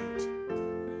answered.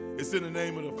 It's in the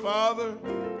name of the Father,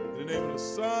 in the name of the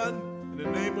Son, in the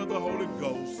name of the Holy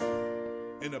Ghost.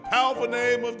 In the powerful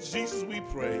name of Jesus we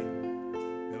pray.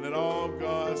 And let all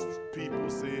God's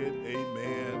people said,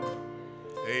 amen,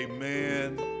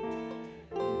 amen.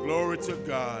 Glory to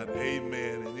God,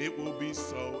 amen. And it will be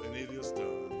so, and it is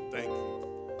done. Thank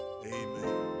you,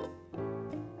 amen.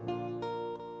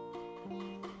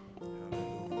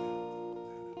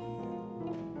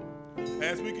 Hallelujah.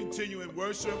 As we continue in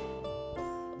worship,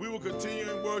 we will continue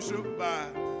in worship by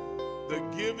the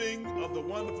giving of the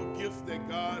wonderful gifts that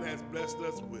God has blessed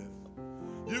us with.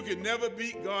 You can never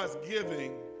beat God's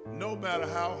giving no matter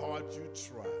how hard you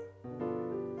try.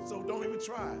 So don't even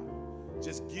try.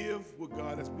 Just give what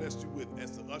God has blessed you with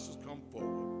as the ushers come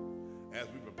forward. As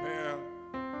we prepare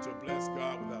to bless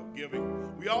God without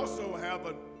giving. We also have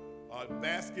a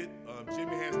basket.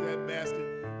 Jimmy has that basket.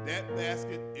 That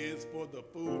basket is for the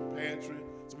food pantry.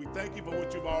 So we thank you for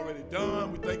what you've already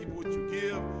done. We thank you for what you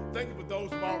give. Thank you for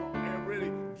those who are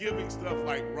already giving stuff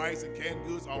like rice and canned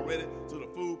goods already to the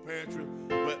food pantry.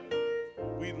 But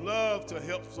we love to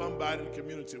help somebody in the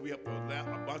community. We helped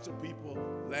a bunch of people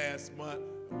last month,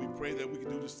 and we pray that we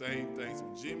can do the same thing. So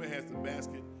Jimmy has the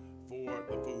basket for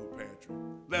the food pantry.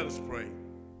 Let us pray.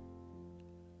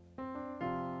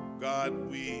 God,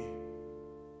 we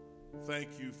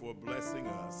thank you for blessing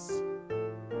us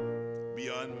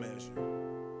beyond measure.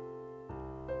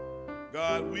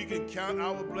 God, we can count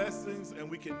our blessings and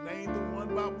we can name them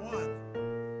one by one.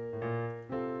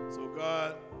 So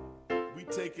God, we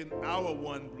taking our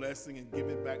one blessing and give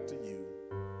it back to you.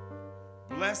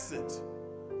 Bless it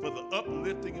for the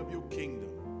uplifting of your kingdom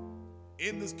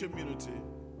in this community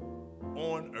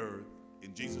on earth.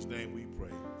 In Jesus' name we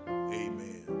pray.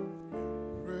 Amen.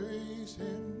 Praise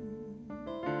him.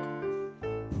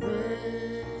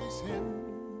 Praise him.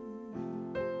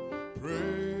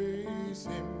 Praise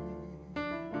him.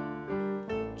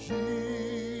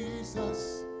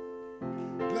 Jesus,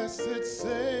 blessed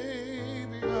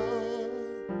Savior,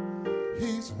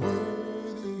 he's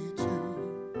worthy to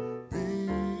be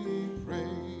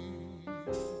praised.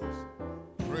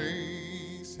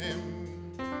 Praise him.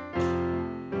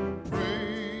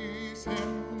 Praise him.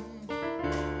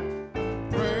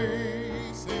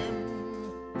 Praise him.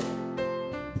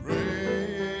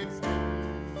 Praise him.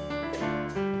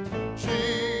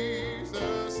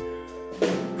 Jesus,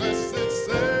 blessed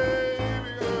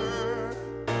Savior,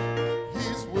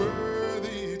 he's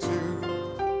worthy to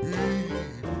be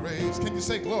praised. Can you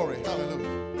say glory?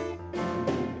 Hallelujah.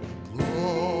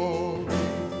 Glory,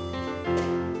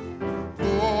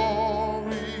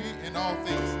 glory in all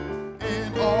things,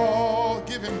 in all.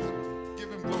 Give him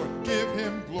glory. Give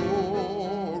him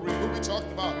glory. What we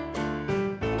talked about?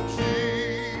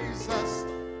 Jesus,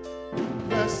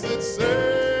 blessed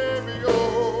Savior,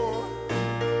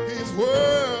 he's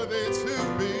worthy to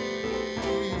be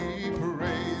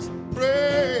praised.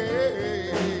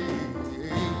 Praise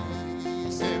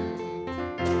him.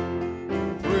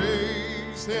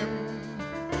 Praise him.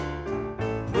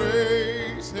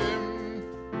 Praise him.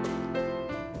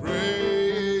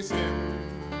 Praise him.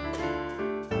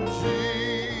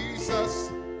 Jesus,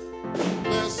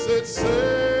 blessed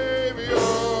Savior,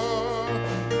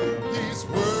 he's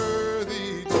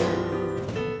worthy to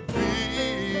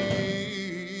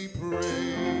be praised.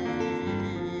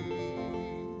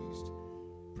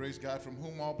 Praise God, from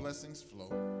whom all blessings flow.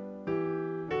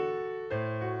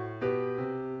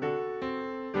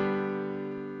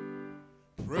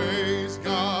 Praise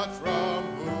God, from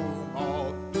whom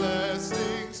all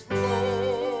blessings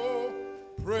flow.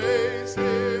 Praise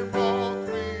him, all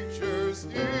creatures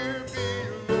here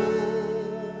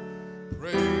below.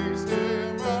 Praise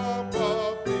him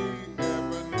above the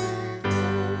heavenly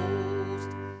host.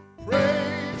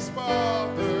 Praise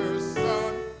Father,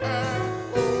 Son,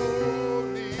 and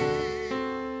Holy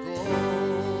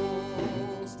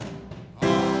Ghost.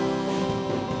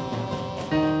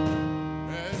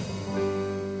 Amen.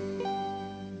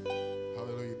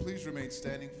 Hallelujah. Please remain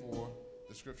standing for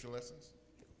the scripture lessons.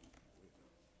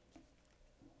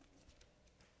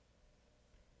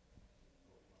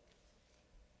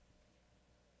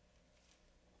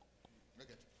 Look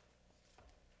at you.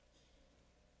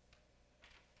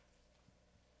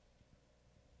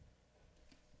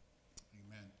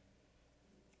 Amen.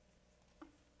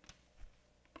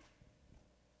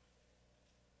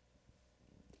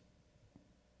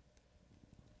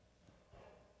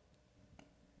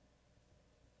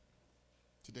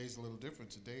 Today's a little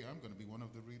different. Today I'm going to be one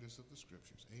of the readers of the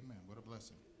scriptures. Amen. What a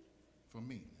blessing. For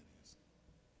me, that is.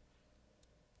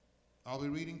 I'll be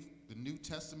reading the New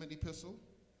Testament epistle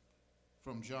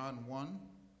from John 1,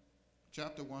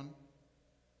 chapter 1,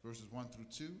 verses 1 through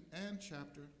 2, and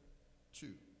chapter 2.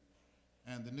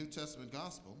 And the New Testament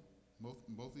gospel,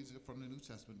 both these are from the New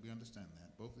Testament, we understand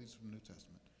that. Both of these from the New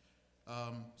Testament.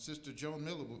 Sister Joan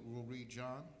Miller will read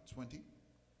John 20,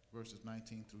 verses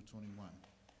 19 through 21.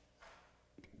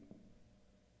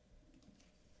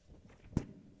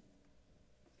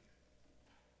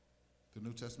 The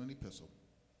New Testament epistle.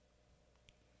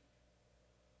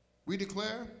 We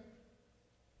declare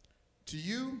to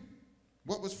you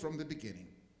what was from the beginning,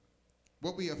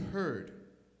 what we have heard,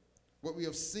 what we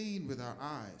have seen with our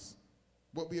eyes,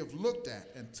 what we have looked at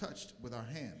and touched with our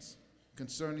hands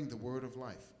concerning the word of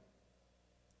life.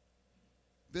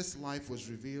 This life was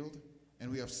revealed,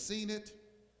 and we have seen it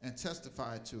and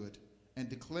testified to it and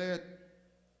declared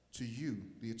to you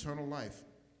the eternal life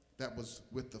that was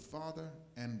with the Father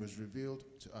and was revealed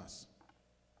to us.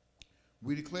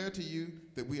 We declare to you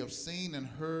that we have seen and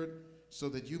heard, so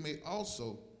that you may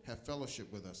also have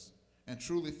fellowship with us. And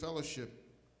truly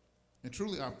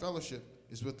our fellowship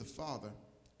is with the Father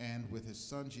and with his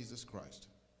Son, Jesus Christ.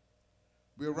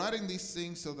 We are writing these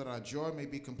things so that our joy may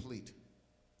be complete.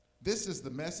 This is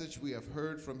the message we have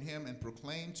heard from him and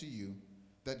proclaimed to you,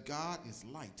 that God is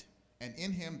light, and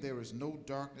in him there is no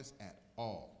darkness at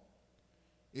all.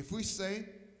 If we say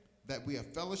that we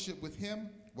have fellowship with him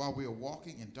while we are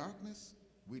walking in darkness,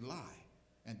 we lie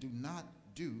and do not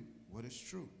do what is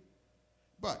true.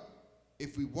 But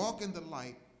if we walk in the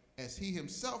light as he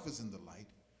himself is in the light,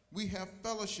 we have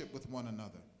fellowship with one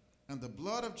another, and the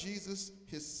blood of Jesus,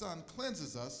 his Son,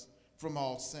 cleanses us from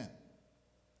all sin.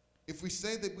 If we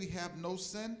say that we have no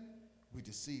sin, we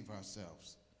deceive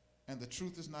ourselves, and the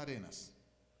truth is not in us.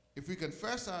 If we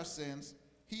confess our sins,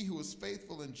 he who is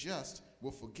faithful and just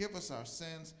will forgive us our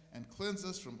sins and cleanse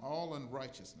us from all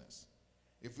unrighteousness.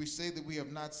 If we say that we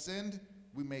have not sinned,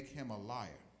 we make him a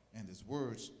liar, and his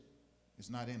words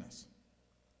is not in us.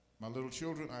 My little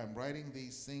children, I am writing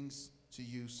these things to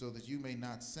you so that you may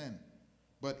not sin.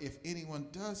 But if anyone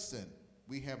does sin,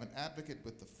 we have an advocate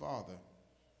with the Father,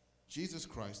 Jesus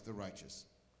Christ the righteous.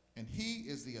 And he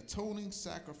is the atoning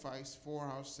sacrifice for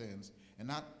our sins, and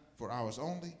not for ours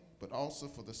only, but also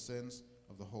for the sins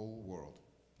of the whole world.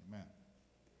 Amen.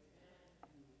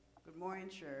 Good morning,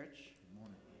 church. Good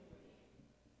morning.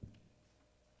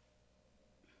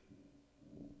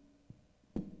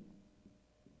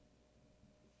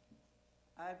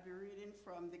 I'll be reading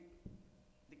from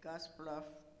the Gospel of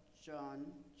John,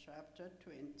 chapter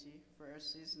 20,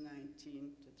 verses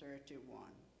 19 to 31.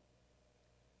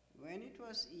 When it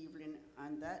was evening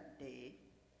on that day,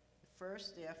 the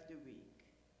first day of the week,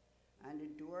 and the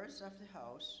doors of the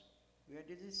house where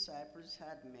the disciples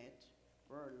had met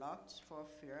were locked for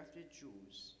fear of the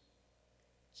Jews,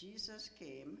 Jesus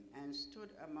came and stood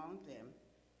among them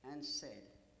and said,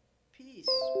 "Peace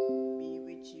be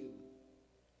with you."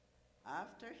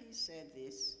 After he said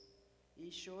this, he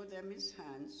showed them his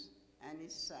hands and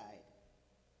his side.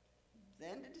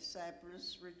 Then the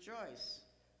disciples rejoiced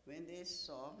when they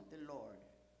saw the Lord.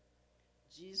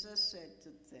 Jesus said to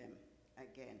them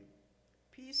again,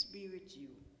 "Peace be with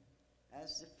you.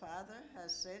 As the Father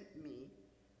has sent me,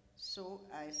 so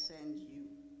I send you."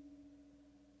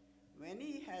 When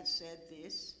he had said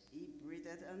this, he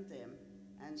breathed on them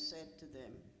and said to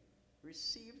them,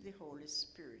 "Receive the Holy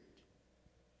Spirit.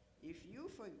 If you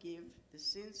forgive the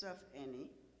sins of any,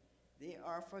 they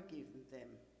are forgiven them.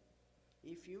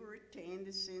 If you retain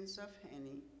the sins of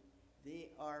any, they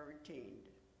are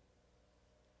retained."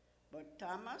 But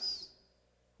Thomas,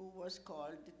 who was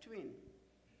called the twin,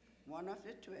 one of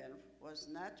the 12, was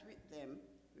not with them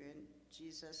when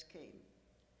Jesus came.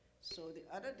 So the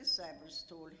other disciples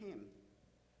told him,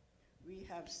 "We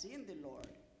have seen the Lord."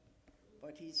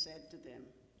 But he said to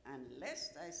them,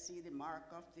 "Unless I see the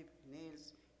mark of the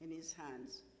nails in his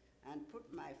hands, and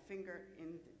put my finger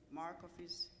in the mark of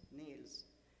his nails,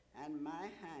 and my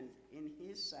hand in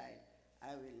his side,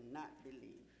 I will not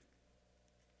believe."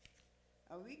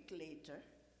 A week later,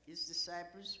 his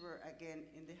disciples were again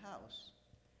in the house,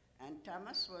 and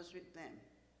Thomas was with them.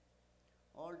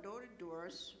 Although the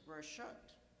doors were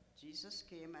shut, Jesus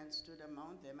came and stood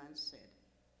among them and said,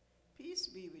 "Peace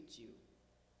be with you."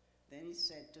 Then he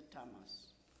said to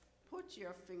Thomas, "Put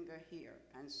your finger here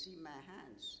and see my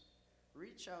hands.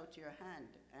 Reach out your hand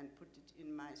and put it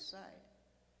in my side.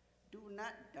 Do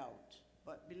not doubt,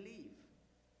 but believe."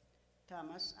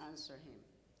 Thomas answered him,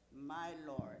 "My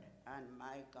Lord and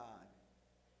my God."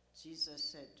 Jesus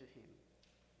said to him,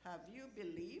 "Have you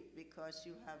believed because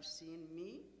you have seen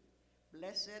me?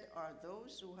 Blessed are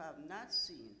those who have not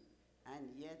seen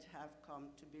and yet have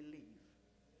come to believe."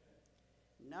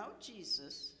 Now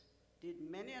Jesus did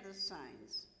many other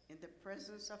signs in the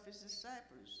presence of his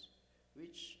disciples,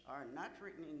 which are not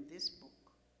written in this book.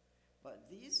 But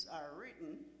these are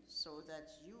written so that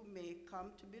you may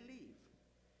come to believe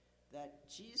that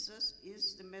Jesus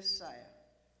is the Messiah,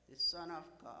 the Son of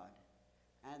God,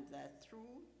 and that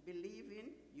through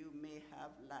believing you may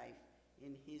have life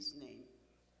in his name.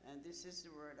 And this is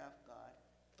the word of God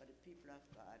for the people of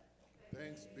God.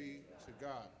 Thanks be to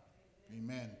God.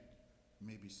 Amen. You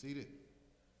may be seated.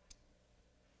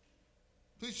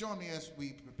 Please join me as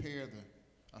we prepare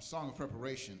our song of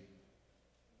preparation.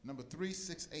 Number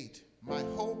 368, My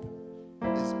Hope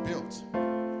is Built.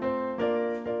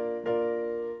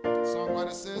 The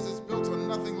songwriter says it's built on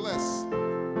nothing less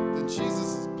than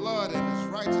Jesus' blood and his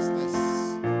righteousness.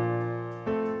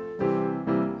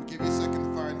 I'll give you a second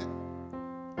to find it.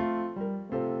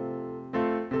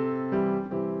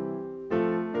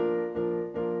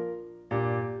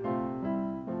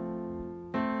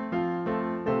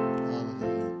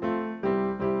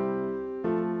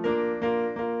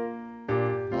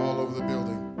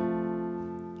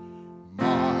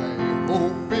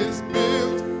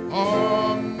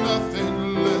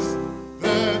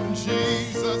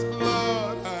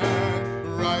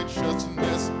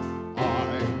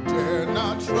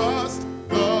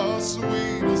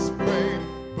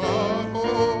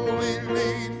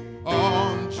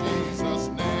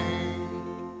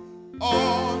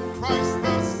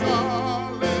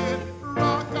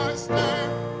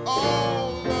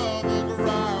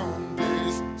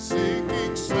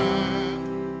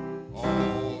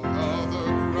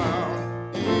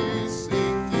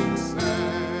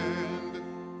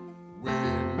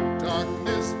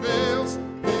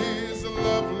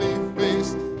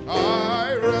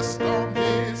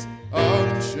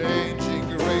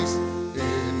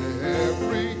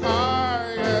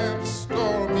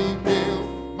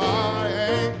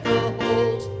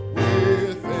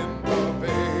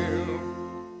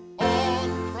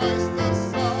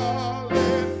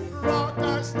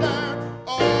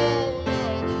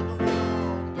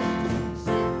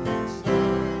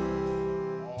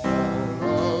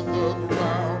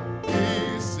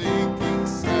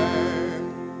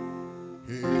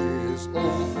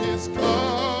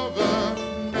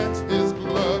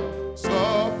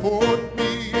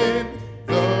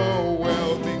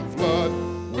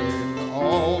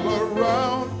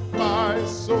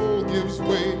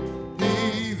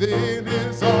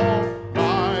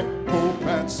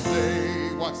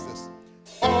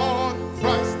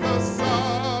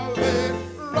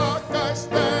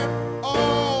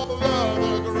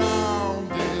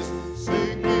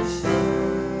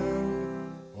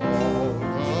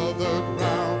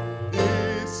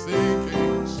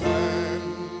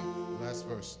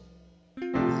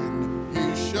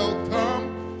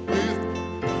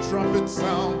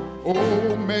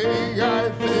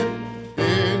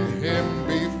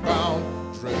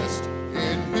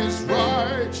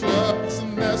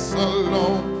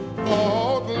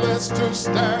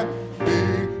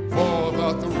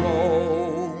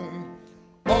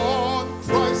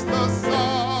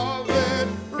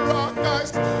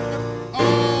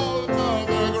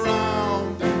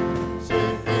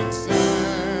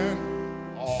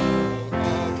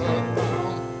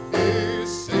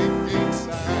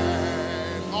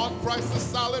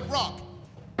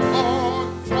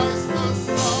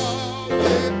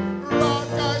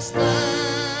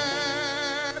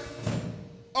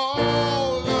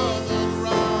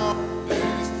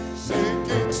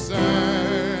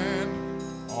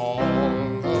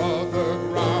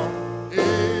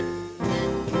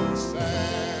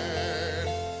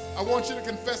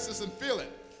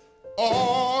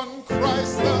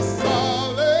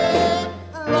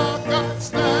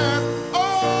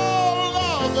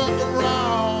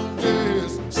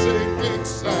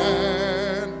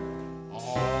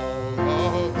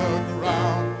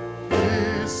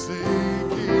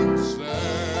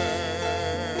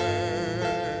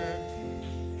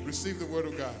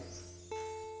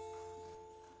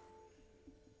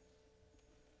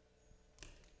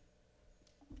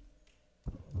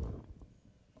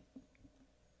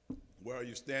 Where are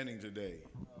you standing today?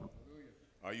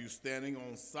 Are you standing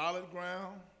on solid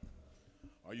ground?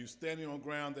 Are you standing on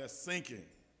ground that's sinking?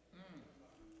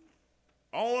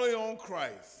 Only on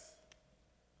Christ,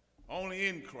 only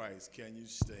in Christ can you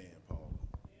stand, Paul.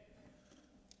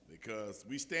 Because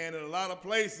we stand in a lot of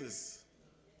places.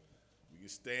 We can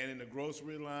stand in the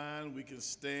grocery line. We can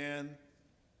stand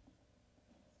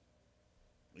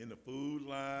in the food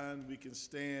line. We can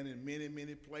stand in many,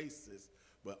 many places.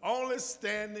 But only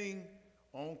standing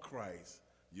on Christ,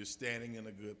 you're standing in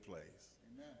a good place.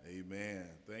 Amen.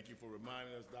 Thank you for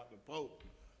reminding us, Dr. Pope,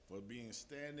 for being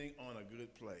standing on a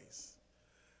good place.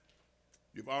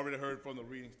 You've already heard from the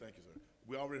readings. Thank you, sir.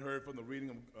 We already heard from the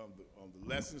reading of the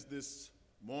lessons this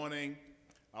morning.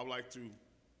 I would like to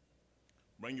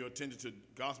bring your attention to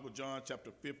Gospel of John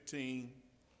chapter 15.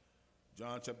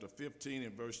 John chapter 15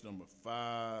 and verse number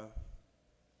 5.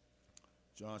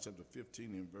 John chapter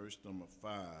 15 and verse number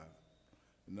 5.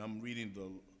 And I'm reading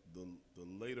the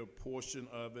later portion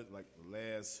of it, like the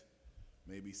last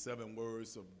maybe 7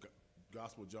 words of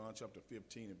Gospel of John chapter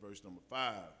 15 and verse number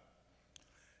 5.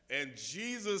 And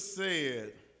Jesus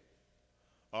said,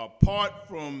 apart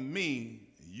from me,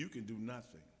 you can do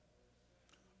nothing.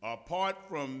 Apart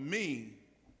from me,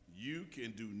 you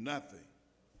can do nothing.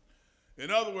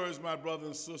 In other words, my brothers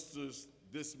and sisters,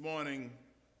 this morning,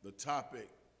 the topic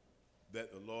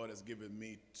that the Lord has given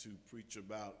me to preach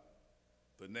about,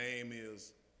 the name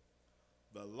is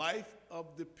the life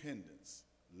of dependence.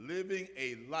 Living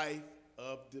a life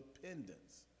of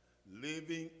dependence.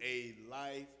 Living a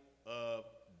life of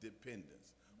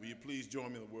dependence. Will you please join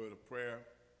me in the word of prayer?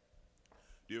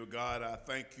 Dear God, I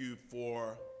thank you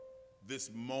for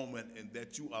this moment and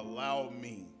that you allow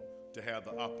me to have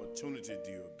the opportunity,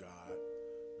 dear God.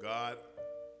 God,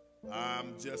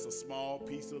 I'm just a small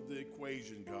piece of the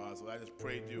equation, God, so I just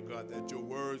pray, dear God, that your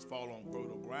words fall on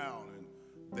fertile ground and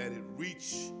that it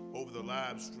reach over the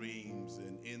live streams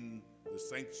and in the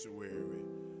sanctuary,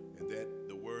 and that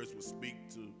the words will speak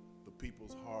to the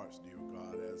people's hearts, dear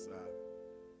God, as I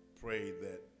pray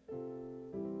that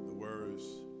the words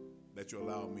that you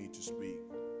allow me to speak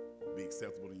be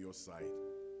acceptable in your sight.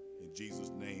 In Jesus'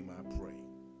 name I pray.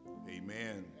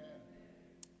 Amen.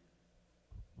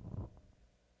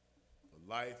 The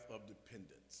life of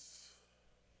dependence.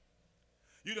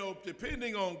 You know,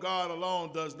 depending on God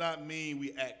alone does not mean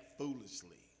we act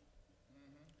foolishly.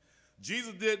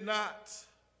 Jesus did not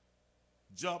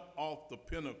jump off the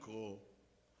pinnacle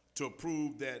to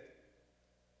prove that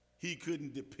he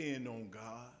couldn't depend on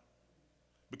God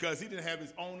because he didn't have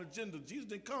his own agenda. Jesus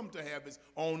didn't come to have his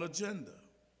own agenda.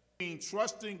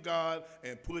 Trusting God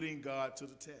and putting God to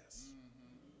the test.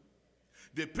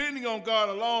 Depending on God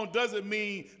alone doesn't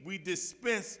mean we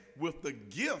dispense with the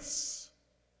gifts.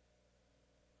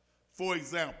 For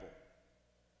example,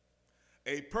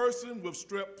 a person with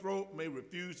strep throat may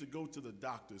refuse to go to the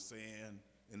doctor saying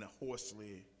in a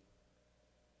hoarsely,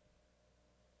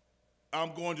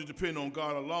 I'm going to depend on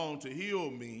God alone to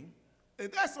heal me,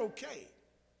 and that's okay.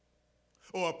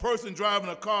 Or a person driving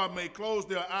a car may close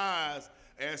their eyes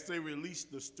as they release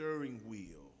the steering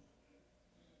wheel.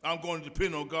 I'm going to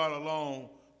depend on God alone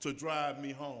to drive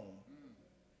me home.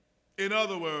 In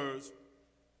other words,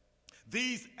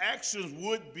 these actions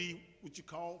would be what you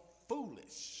call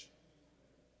foolish.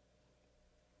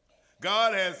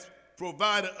 God has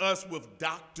provided us with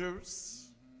doctors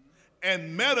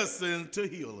and medicine to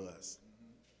heal us.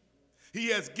 He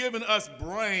has given us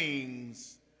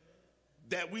brains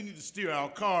that we need to steer our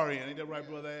car in. Ain't that right,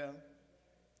 Brother Al?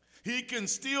 We can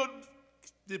still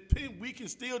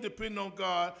depend on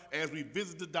God as we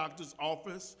visit the doctor's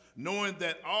office, knowing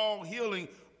that all healing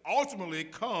ultimately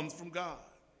comes from God.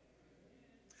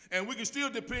 And we can still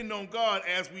depend on God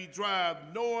as we drive,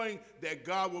 knowing that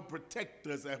God will protect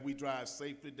us as we drive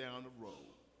safely down the road.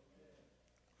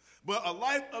 But a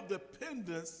life of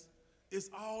dependence is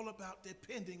all about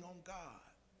depending on God.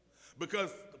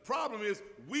 Because the problem is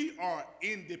we are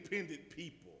independent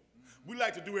people. We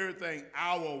like to do everything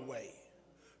our way.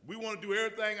 We want to do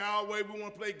everything our way. We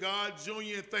want to play God Jr.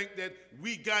 and think that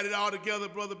we got it all together,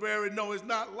 Brother Barry. No, it's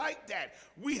not like that.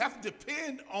 We have to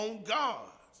depend on God.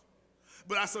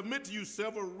 But I submit to you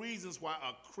several reasons why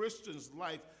a Christian's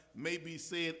life may be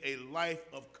said a life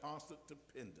of constant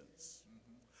dependence.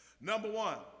 Number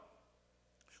one,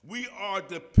 we are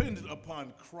dependent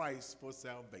upon Christ for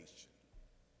salvation.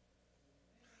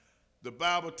 The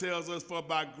Bible tells us, for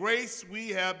by grace we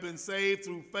have been saved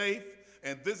through faith,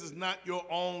 and this is not your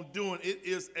own doing. It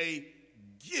is a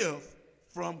gift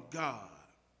from God.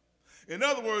 In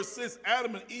other words, since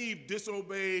Adam and Eve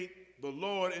disobeyed the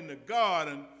Lord in the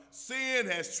garden, sin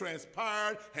has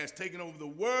transpired, has taken over the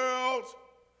world,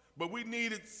 but we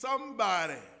needed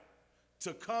somebody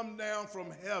to come down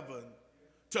from heaven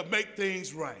to make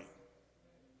things right.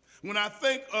 When I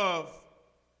think of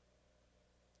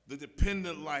the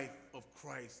dependent life of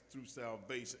Christ through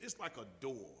salvation, it's like a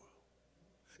door.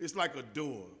 It's like a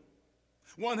door.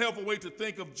 One helpful way to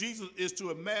think of Jesus is to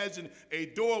imagine a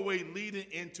doorway leading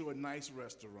into a nice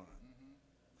restaurant.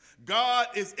 God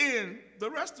is in the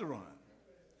restaurant,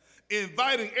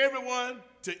 inviting everyone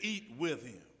to eat with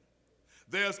him.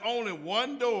 There's only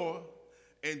one door,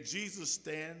 and Jesus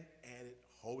stands at it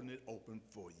holding it open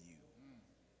for you.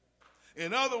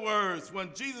 In other words,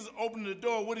 when Jesus opened the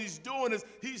door, what he's doing is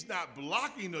he's not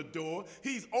blocking the door.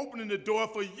 He's opening the door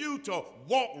for you to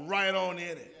walk right on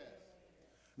in it. Yes.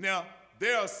 Now,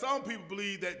 there are some people who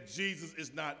believe that Jesus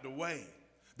is not the way.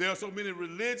 There are so many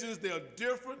religions, they are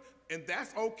different, and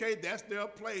that's okay, that's their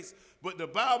place. But the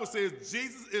Bible says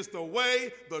Jesus is the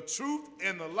way, the truth,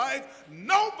 and the life.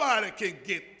 Nobody can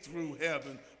get through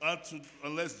heaven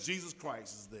unless Jesus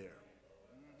Christ is there.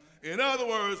 In other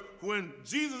words, when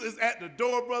Jesus is at the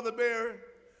door, Brother Barry,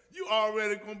 you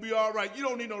already going to be all right. You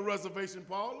don't need no reservation,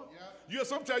 Paula. Yep.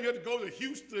 Sometimes you have to go to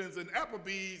Houston's and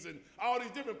Applebee's and all these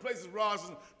different places,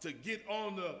 Rosin, to get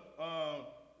on the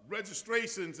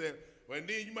registrations. And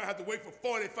then you might have to wait for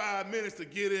 45 minutes to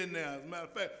get in there. As a matter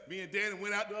of fact, me and Danny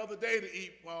went out the other day to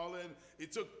eat, Paula, and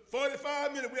it took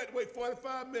 45 minutes. We had to wait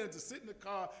 45 minutes to sit in the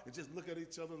car and just look at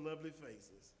each other's lovely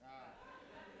faces.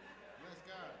 Bless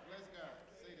God. Bless God.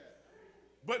 Say that.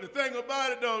 But the thing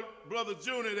about it, though, Brother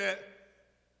Junior, that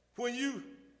when you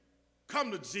come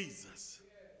to Jesus,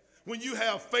 when you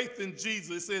have faith in Jesus,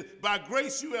 it says, by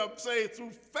grace you have saved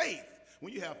through faith.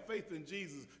 When you have faith in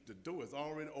Jesus, the door is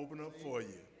already open up for you.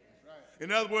 Right.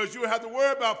 In other words, you don't have to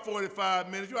worry about 45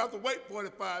 minutes. You don't have to wait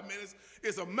 45 minutes.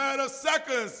 It's a matter of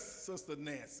seconds, Sister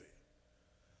Nancy.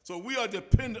 So we are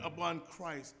dependent upon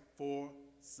Christ for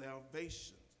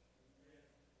salvation.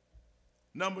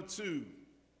 Number two,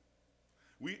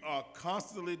 we are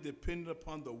constantly dependent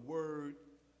upon the Word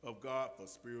of God for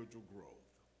spiritual growth.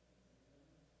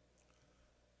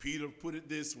 Peter put it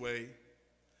this way,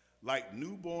 like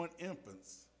newborn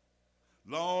infants,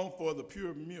 long for the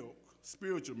pure milk,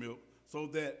 spiritual milk, so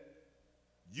that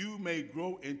you may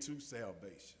grow into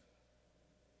salvation.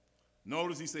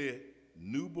 Notice he said,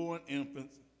 newborn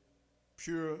infants,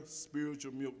 pure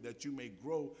spiritual milk, that you may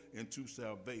grow into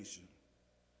salvation.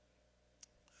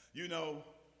 You know,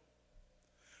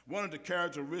 one of the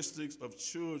characteristics of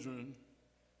children,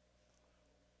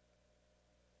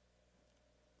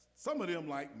 some of them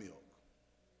like milk.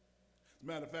 As a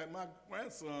matter of fact, my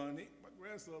grandson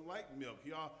liked milk.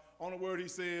 Y'all, on the word he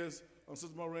says, on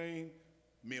Sister Maureen,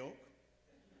 milk.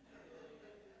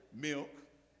 Milk.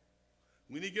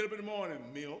 When he get up in the morning,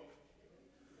 milk.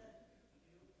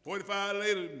 45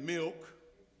 later, milk.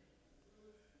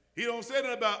 He don't say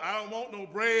nothing about, I don't want no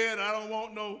bread, I don't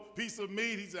want no piece of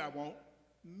meat. He said, I want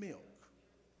milk.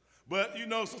 But you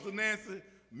know, Sister Nancy,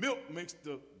 milk makes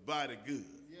the body good.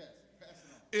 Yes, pass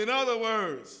it on. In other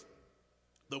words,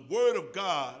 the Word of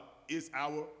God is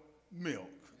our milk.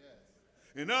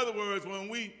 Yes. In other words, when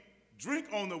we drink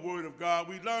on the Word of God,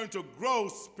 we learn to grow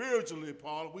spiritually,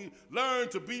 Paul. We learn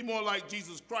to be more like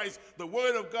Jesus Christ. The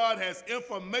Word of God has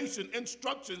information,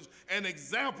 instructions, and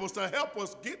examples to help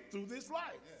us get through this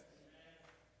life. Yes.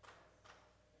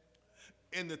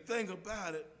 And the thing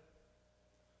about it,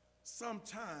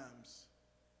 sometimes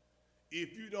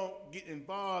if you don't get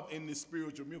involved in this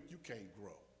spiritual milk, you can't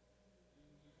grow.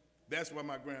 That's why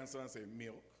my grandson said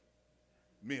milk,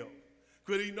 milk.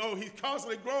 Because he know he's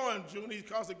constantly growing, Junior. He's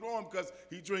constantly growing because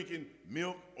he's drinking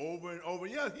milk over and over.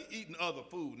 Yeah, he's eating other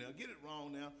food. Now, get it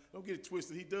wrong now. Don't get it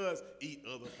twisted. He does eat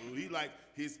other food. He like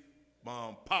his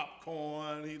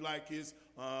popcorn. He like his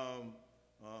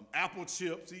apple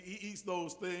chips. He eats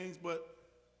those things. But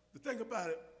the thing about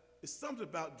it, it's something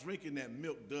about drinking that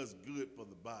milk does good for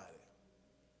the body.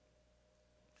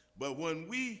 But when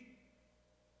we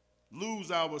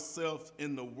lose ourselves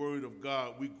in the Word of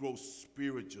God, we grow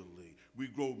spiritually, we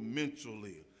grow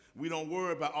mentally. We don't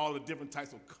worry about all the different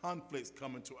types of conflicts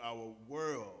coming to our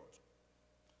world.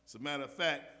 As a matter of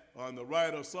fact, on the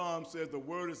writer of Psalms says, the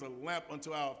Word is a lamp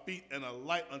unto our feet and a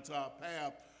light unto our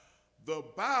path. The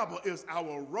Bible is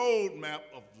our roadmap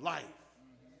of life.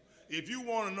 If you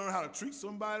want to learn how to treat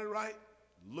somebody right,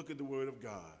 look at the Word of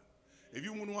God. If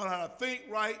you want to learn how to think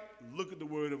right, look at the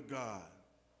Word of God.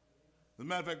 As a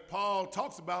matter of fact, Paul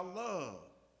talks about love.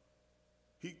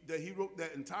 He wrote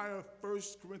that entire 1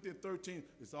 Corinthians 13.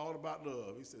 It's all about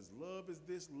love. He says, love is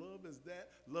this, love is that.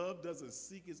 Love doesn't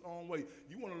seek its own way.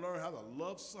 You want to learn how to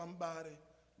love somebody?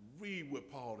 Read what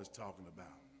Paul is talking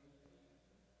about.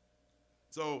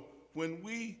 So when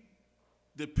we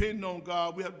depend on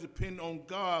God, we have to depend on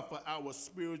God for our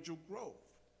spiritual growth.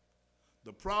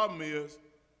 The problem is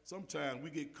sometimes we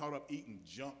get caught up eating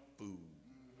junk food,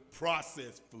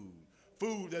 processed food,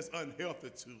 food that's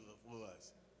unhealthy to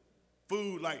us.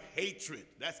 Food like hatred,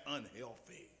 that's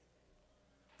unhealthy.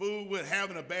 Food with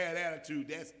having a bad attitude,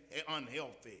 that's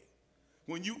unhealthy.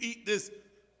 When you eat this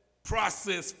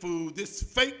processed food, this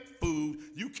fake food,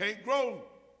 you can't grow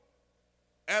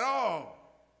at all.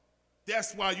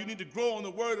 That's why you need to grow on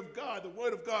the Word of God. The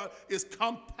Word of God is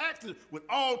compacted with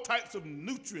all types of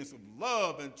nutrients of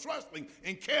love and trusting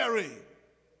and caring.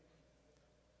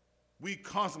 We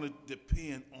constantly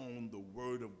depend on the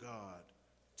Word of God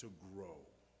to grow.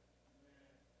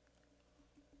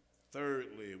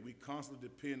 Thirdly, we constantly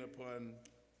depend upon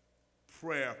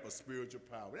prayer for spiritual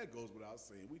power. That goes without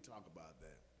saying. We talk about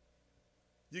that.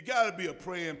 You got to be a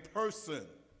praying person.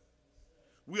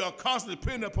 We are constantly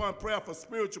dependent upon prayer for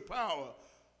spiritual power.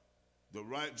 The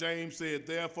right James said,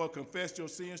 therefore confess your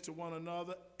sins to one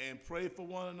another and pray for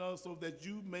one another so that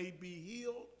you may be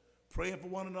healed. Praying for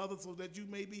one another so that you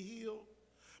may be healed.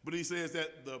 But he says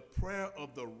that the prayer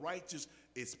of the righteous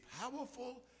is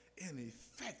powerful and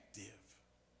effective.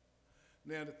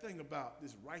 Now, the thing about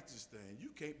this righteous thing, you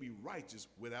can't be righteous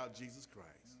without Jesus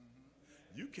Christ.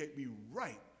 You can't be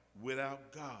right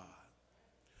without God.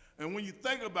 And when you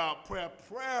think about prayer,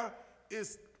 prayer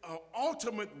is an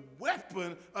ultimate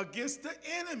weapon against the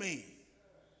enemy.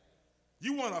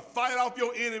 You want to fight off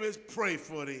your enemies, pray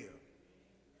for them.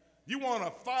 You want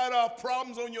to fight off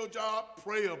problems on your job,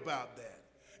 pray about that.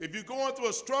 If you're going through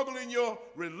a struggle in your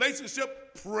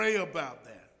relationship, pray about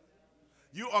that.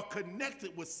 You are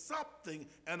connected with something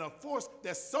and a force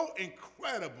that's so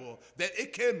incredible that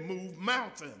it can move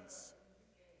mountains.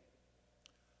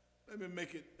 Let me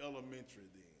make it elementary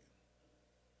then.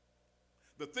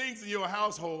 The things in your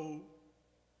household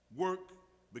work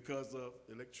because of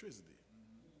electricity.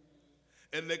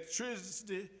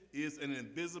 Electricity is an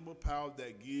invisible power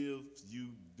that gives you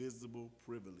visible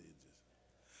privileges.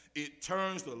 It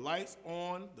turns the lights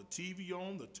on, the TV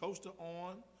on, the toaster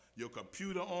on, your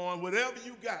computer on, whatever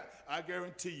you got. I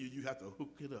guarantee you, you have to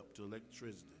hook it up to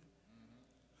electricity.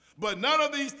 But none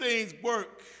of these things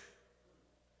work,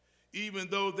 even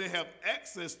though they have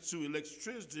access to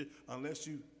electricity, unless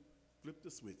you flip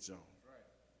the switch on.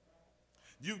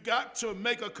 You've got to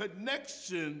make a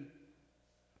connection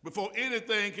before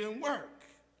anything can work.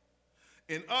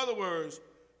 In other words,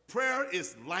 prayer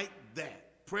is like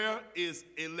that. Prayer is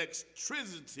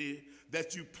electricity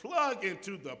that you plug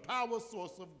into the power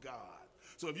source of God.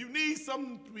 So if you need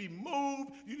something to be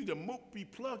moved, you need to be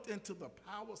plugged into the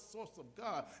power source of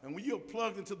God. And when you're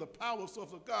plugged into the power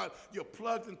source of God, you're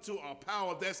plugged into a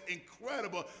power that's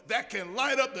incredible, that can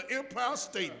light up the Empire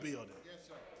State Building. Yes,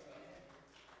 sir.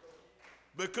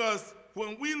 Because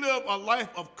when we live a life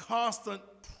of constant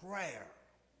prayer,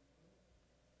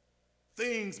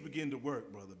 things begin to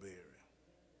work, Brother Barry.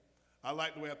 I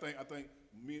like the way I think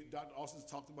me and Dr. Austin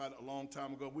talked about it a long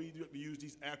time ago. We use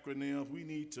these acronyms. We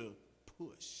need to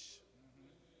push.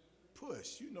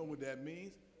 Push. You know what that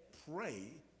means.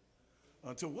 Pray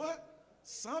until what?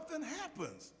 Something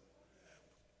happens.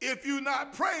 If you're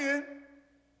not praying,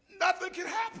 nothing can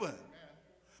happen.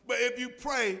 But if you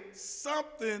pray,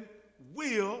 something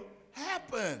will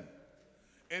happen.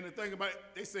 And the thing about it,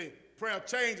 they say prayer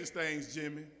changes things,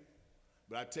 Jimmy.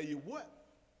 But I tell you what,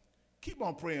 keep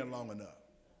on praying long enough.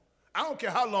 I don't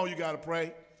care how long you got to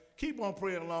pray. Keep on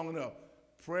praying long enough.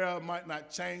 Prayer might not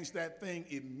change that thing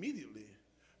immediately,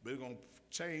 but it's going to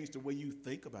change the way you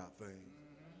think about things.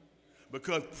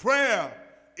 Because prayer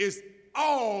is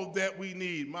all that we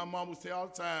need. My mom would say all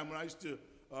the time when I used to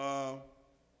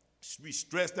be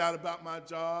stressed out about my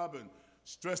job and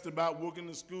stressed about working in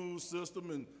the school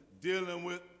system and dealing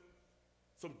with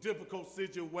some difficult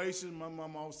situations, my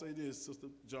mom always say this, Sister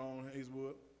Joan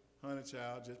Hazelwood, honey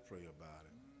child, just pray about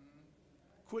it.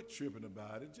 Quit tripping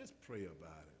about it, just pray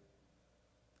about it.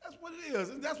 That's what it is,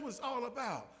 and that's what it's all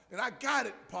about. And I got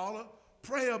it, Paula.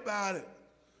 Pray about it.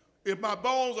 If my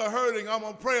bones are hurting, I'm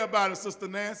going to pray about it, Sister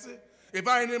Nancy. If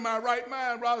I ain't in my right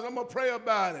mind, Ross, I'm going to pray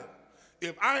about it.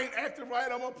 If I ain't acting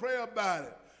right, I'm going to pray about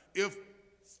it. If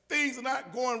things are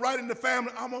not going right in the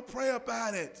family, I'm going to pray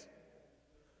about it.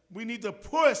 We need to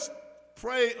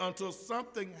pray until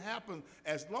something happens.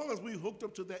 As long as we hooked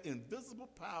up to that invisible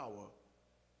power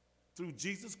through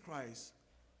Jesus Christ,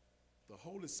 the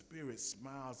Holy Spirit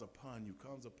smiles upon you,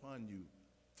 comes upon you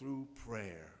through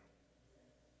prayer.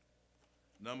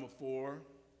 Number 4,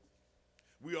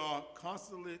 we are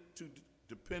constantly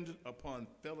dependent upon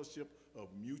fellowship of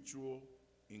mutual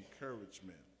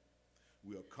encouragement.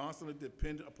 We are constantly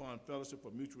dependent upon fellowship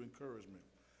of mutual encouragement.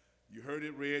 You heard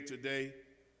it read today,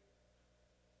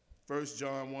 1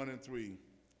 John 1 and 3.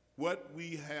 What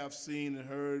we have seen and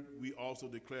heard, we also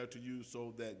declare to you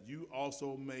so that you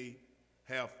also may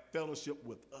have fellowship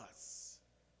with us.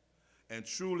 And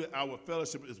truly our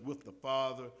fellowship is with the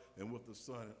Father and with the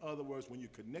Son. In other words, when you're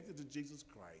connected to Jesus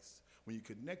Christ, when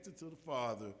you're connected to the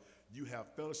Father, you have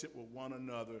fellowship with one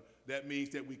another. That means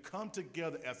that we come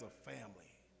together as a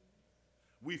family.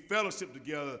 We fellowship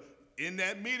together. in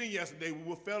that meeting yesterday, we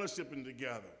were fellowshipping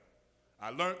together. I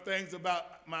learned things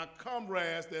about my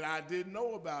comrades that I didn't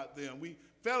know about them. We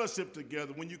fellowship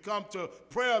together. When you come to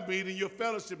prayer meeting, you're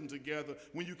fellowshipping together.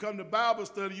 When you come to Bible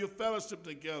study, you're fellowshipping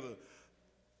together.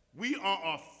 We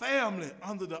are a family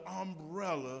under the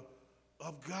umbrella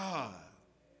of God.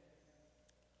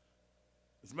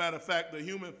 As a matter of fact, the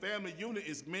human family unit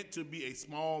is meant to be a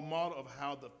small model of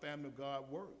how the family of God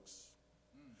works.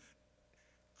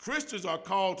 Christians are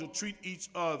called to treat each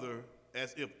other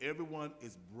as if everyone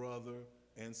is brother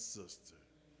and sister.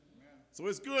 Amen. So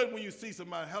it's good when you see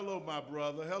somebody, hello, my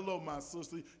brother, hello, my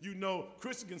sister. You know,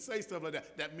 Christians can say stuff like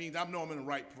that. That means I know I'm in the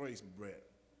right place, Brett.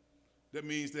 That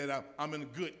means that I'm in a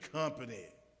good company,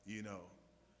 you know.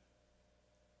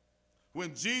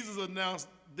 When Jesus announced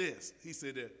this, he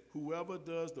said that whoever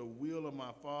does the will of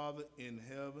my Father in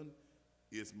heaven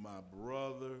is my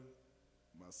brother,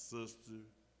 my sister,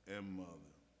 and mother.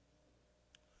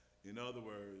 In other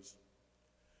words,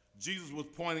 Jesus was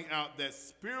pointing out that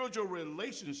spiritual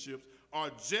relationships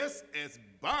are just as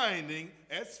binding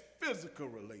as physical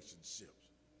relationships.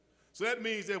 So that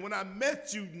means that when I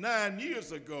met you 9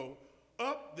 years ago,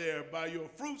 up there by your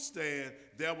fruit stand,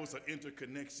 there was an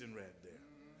interconnection right there.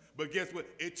 But guess what?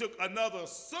 It took another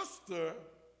sister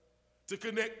to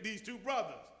connect these two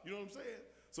brothers. You know what I'm saying?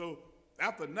 So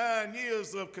after 9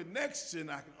 years of connection,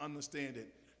 I can understand that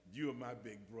you are my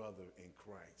big brother in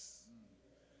Christ.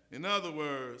 In other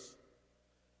words,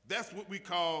 that's what we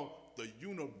call the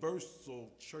universal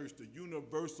church, the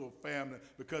universal family,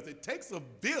 because it takes a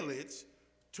village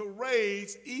to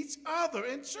raise each other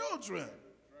and children.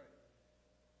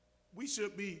 We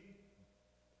should be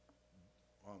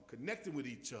connecting with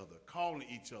each other, calling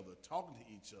each other, talking to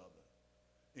each other,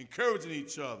 encouraging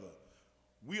each other.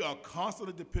 We are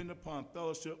constantly dependent upon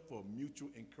fellowship for mutual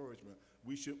encouragement.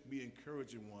 We should be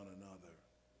encouraging one another.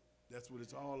 That's what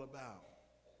it's all about.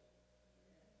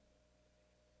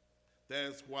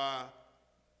 That's why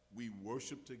we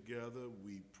worship together,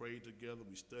 we pray together,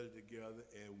 we study together,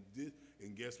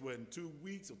 and guess what? In 2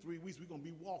 weeks or 3 weeks, we're going to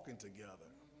be walking together.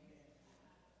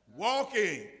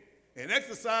 Walking and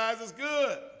exercise is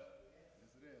good. Yes,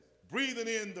 it is. Breathing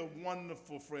in the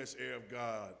wonderful fresh air of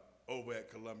God over at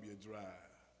Columbia Drive,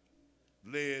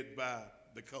 led by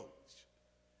the coach.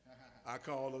 I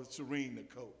call her Shireen the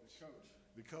coach.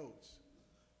 The coach.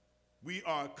 We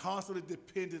are constantly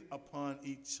dependent upon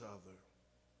each other.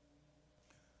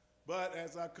 But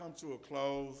as I come to a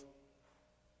close,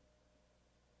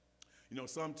 you know,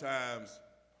 sometimes,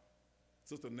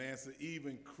 Sister Nancy,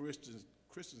 even Christians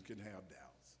can have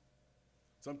doubts.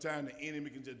 Sometimes the enemy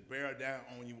can just bear down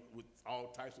on you with all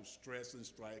types of stress and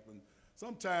strife, and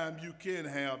sometimes you can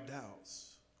have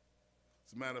doubts.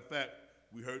 As a matter of fact,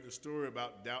 we heard the story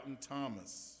about doubting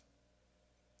Thomas.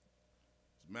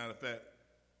 As a matter of fact,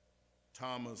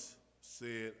 Thomas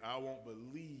said, I won't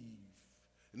believe.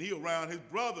 And he around his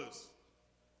brothers,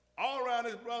 all around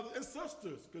his brothers and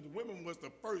sisters, because the women was the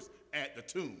first at the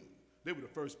tomb. They were the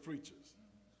first preachers.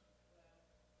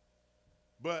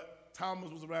 But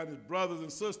Thomas was around his brothers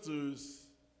and sisters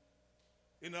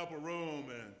in the upper room,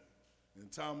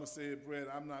 and Thomas said, Brett,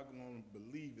 I'm not going to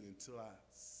believe it until I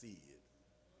see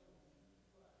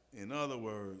it. In other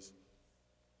words,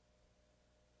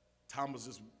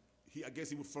 Thomas I guess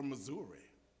he was from Missouri,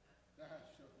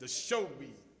 the show me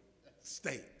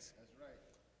state. That's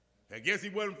right. I guess he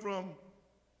wasn't from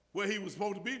where he was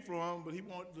supposed to be from, but he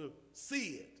wanted to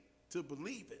see it, to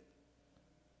believe it.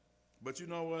 But you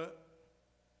know what?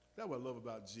 That's what I love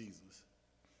about Jesus.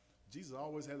 Jesus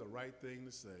always had the right thing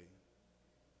to say.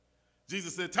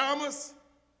 Jesus said, Thomas,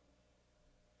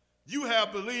 you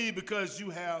have believed because you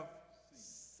have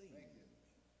seen.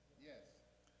 Yes.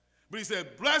 But he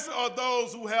said, blessed are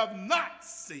those who have not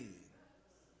seen,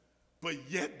 but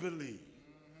yet believe.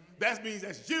 That means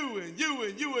that's you and you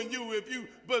and you and you. If you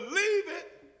believe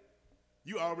it,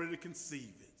 you already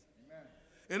conceive it. Amen.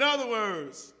 In other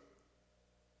words,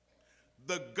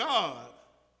 the God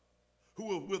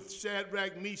who was with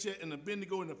Shadrach, Meshach, and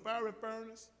Abednego in the fiery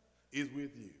furnace is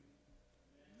with you.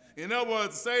 Amen. In other words,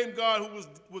 the same God who was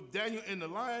with Daniel in the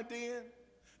lion den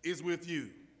is with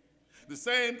you. The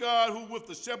same God who with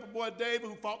the shepherd boy David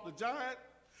who fought the giant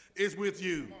is with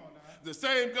you. The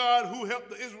same God who helped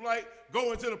the Israelite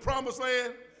go into the promised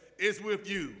land is with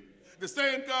you. The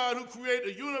same God who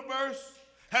created the universe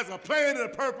has a plan and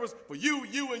a purpose for you,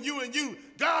 you, and you, and you.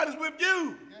 God is with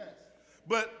you. Yes.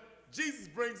 But Jesus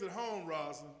brings it home,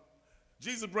 Rosa.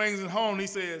 Jesus brings it home. He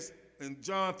says in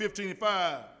John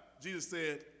 15:5, Jesus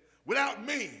said, without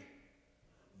me,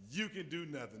 you can do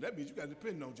nothing. That means you got to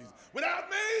depend on Jesus. Without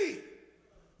me,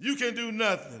 you can do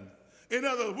nothing. In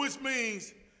other words, which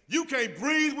means You can't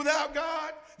breathe without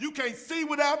God. You can't see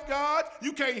without God.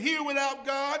 You can't hear without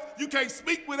God. You can't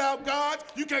speak without God.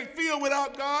 You can't feel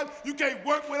without God. You can't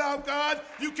work without God.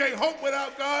 You can't hope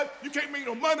without God. You can't make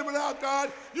no money without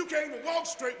God. You can't even walk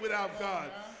straight without God.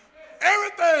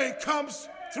 Everything comes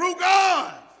through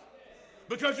God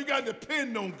because you got to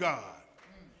depend on God.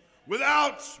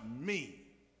 Without me,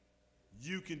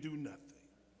 you can do nothing.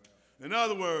 In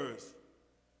other words,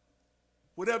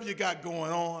 whatever you got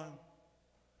going on,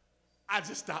 I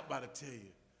just stopped by to tell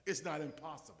you, it's not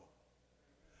impossible.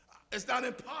 It's not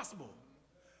impossible.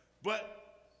 But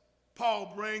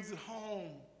Paul brings it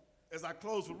home as I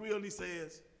close for real, and he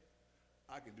says,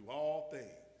 I can do all things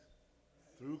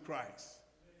through Christ,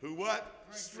 who what?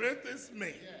 Strengthens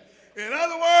me. In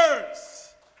other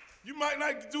words, you might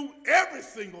not do every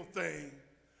single thing,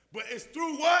 but it's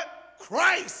through what?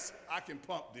 Christ I can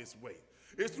pump this weight.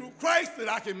 It's through Christ that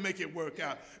I can make it work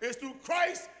out. It's through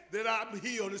Christ that I'm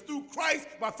healed. It's through Christ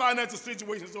my financial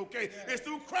situation is okay. It's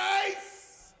through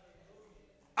Christ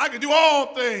I can do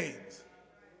all things.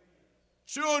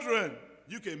 Children,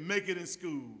 you can make it in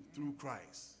school through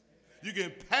Christ. You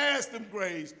can pass them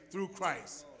grades through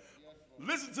Christ.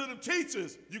 Listen to the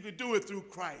teachers, you can do it through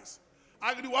Christ.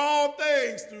 I can do all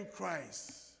things through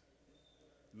Christ.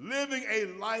 Living a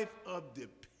life of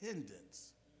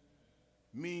dependence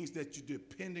means that you're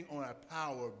depending on a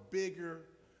power bigger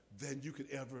than you could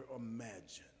ever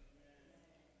imagine.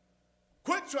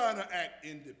 Quit trying to act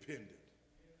independent.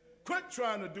 Quit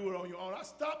trying to do it on your own. I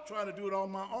stopped trying to do it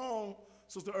on my own,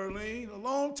 Sister Earlene, a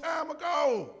long time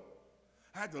ago.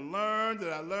 I had to learn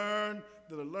that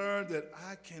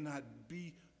I cannot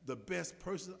be the best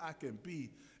person I can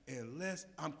be unless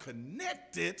I'm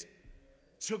connected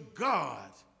to God.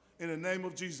 In the name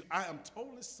of Jesus, I am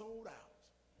totally sold out.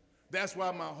 That's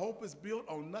why my hope is built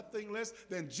on nothing less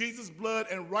than Jesus' blood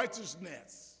and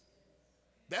righteousness.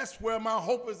 That's where my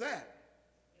hope is at.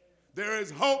 There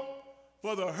is hope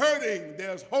for the hurting.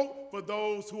 There's hope for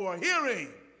those who are hearing.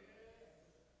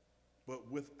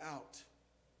 But without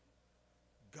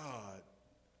God,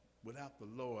 without the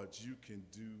Lord, you can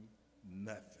do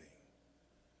nothing.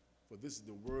 For this is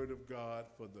the word of God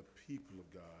for the people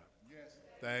of God. Yes.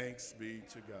 Thanks be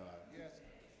to God. Yes.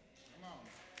 Come on.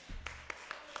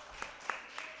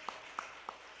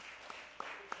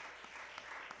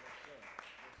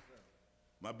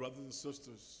 My brothers and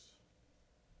sisters,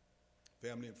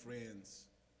 family and friends,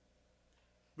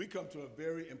 we come to a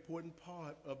very important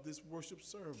part of this worship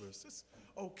service. It's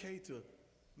okay to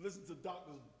listen to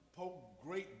Dr. Pope's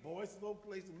great voice. It's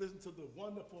okay to listen to the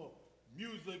wonderful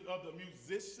music of the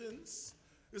musicians.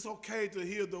 It's okay to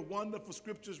hear the wonderful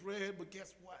scriptures read, but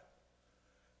guess what?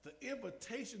 The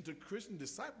invitation to Christian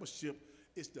discipleship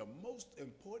is the most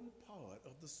important part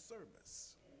of the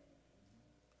service.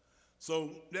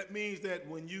 So that means that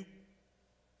when you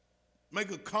make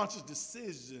a conscious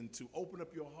decision to open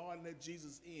up your heart and let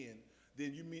Jesus in,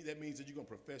 then that means that you're going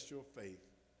to profess your faith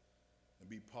and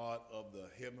be part of the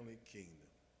heavenly kingdom.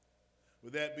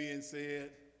 With that being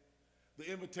said,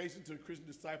 the invitation to Christian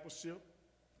discipleship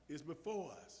is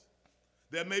before us.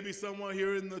 There may be someone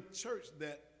here in the church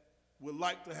that would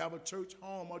like to have a church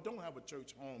home or don't have a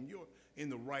church home. You're in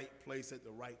the right place at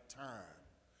the right time.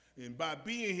 And by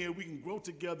being here, we can grow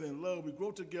together in love. We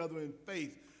grow together in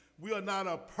faith. We are not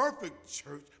a perfect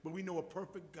church, but we know a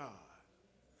perfect God.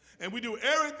 And we do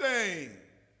everything,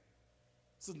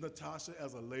 Sister Natasha,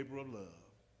 as a labor of love.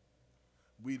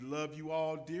 We love you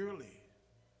all dearly.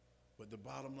 But the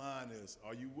bottom line is,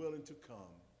 are you willing to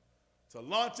come, to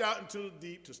launch out into the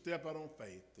deep, to step out on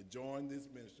faith, to join this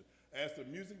ministry? As the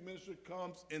music ministry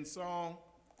comes in song,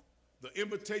 the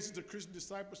invitation to Christian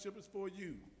discipleship is for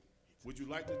you. Would you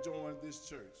like to join this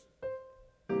church?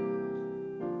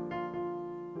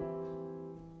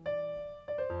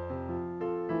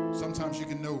 Sometimes you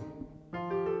can know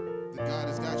that God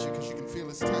has got you because you can feel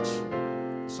his touch.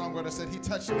 The songwriter said, he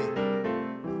touched me,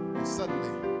 and suddenly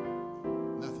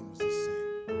nothing was the same.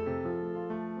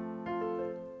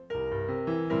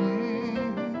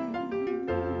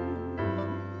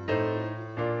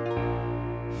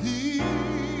 He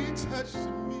touched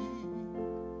me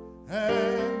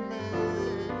and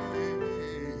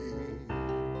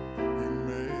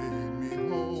made me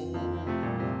whole.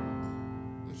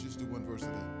 Let's just do one verse of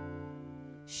that.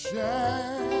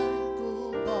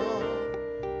 Shackled by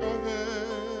a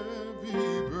heavy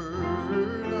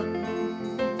burden,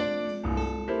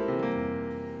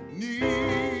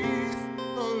 neath a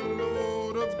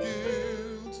load of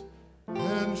guilt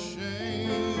and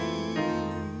shame.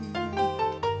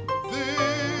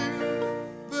 Then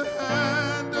the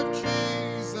hand of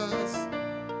Jesus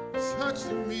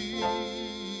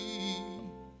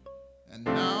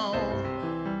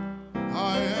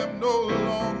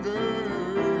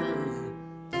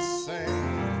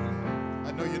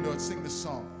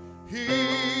He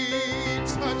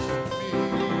touched me.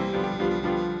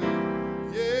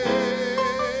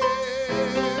 Yes,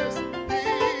 he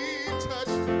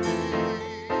touched me.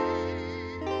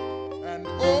 And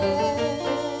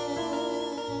oh,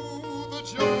 the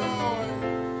joy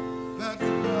that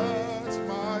floods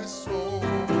my soul.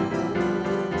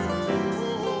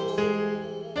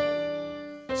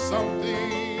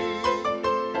 Something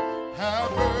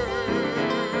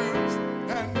happens,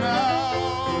 and now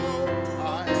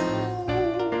I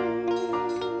know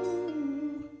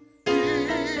he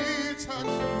touched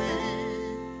me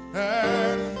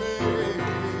and made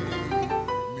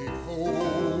me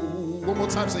whole. One more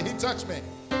time, say, he touched me.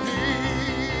 He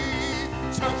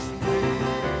touched me.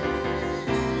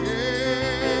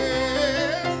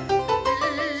 Yeah,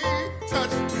 he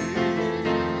touched me.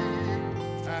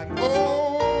 And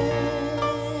oh,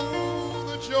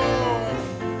 the joy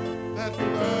that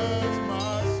floods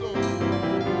my soul.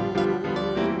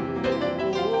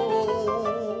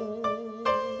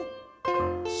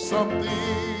 Something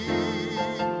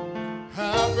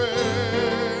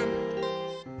happened,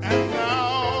 and now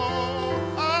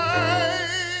I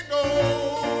know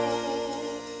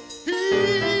he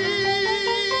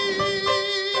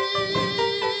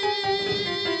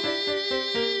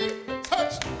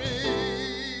touched me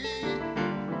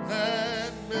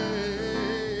and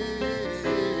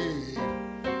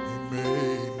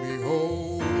made me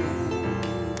whole.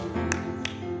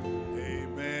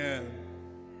 Amen.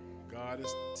 God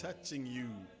is touching you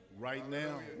right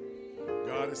now.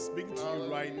 God is speaking to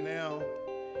you right now.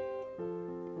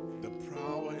 The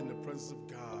power and the presence of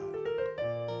God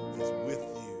is with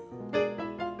you.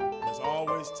 There's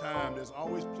always time. There's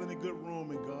always plenty good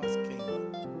room in God's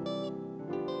kingdom.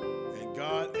 And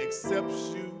God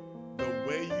accepts you the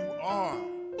way you are.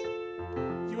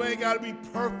 You ain't got to be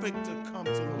perfect to come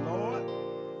to the Lord.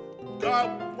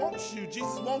 God wants you.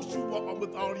 Jesus wants you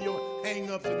with all your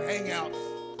hang-ups and hang-outs.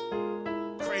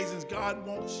 Craziness. God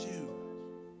wants you.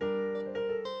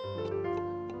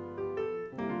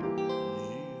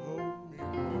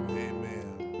 Amen.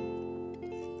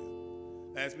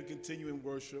 As we continue in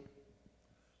worship,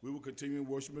 we will continue in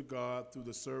worship with God through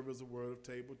the service of Word of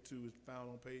Table 2 is found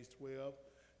on page 12,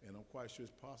 and I'm quite sure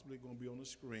it's possibly going to be on the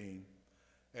screen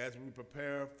as we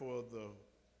prepare for the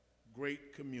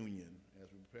great communion,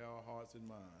 as we prepare our hearts and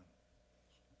mind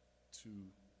to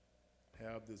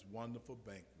have this wonderful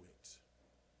banquet.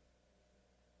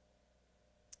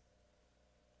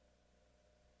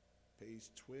 Page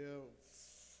 12.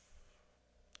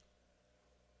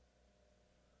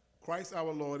 Christ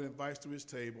our Lord invites to his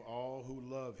table all who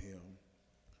love him,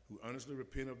 who earnestly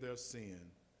repent of their sin,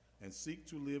 and seek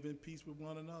to live in peace with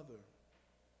one another.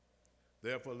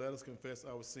 Therefore, let us confess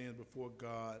our sins before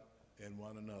God and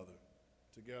one another.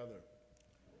 Together,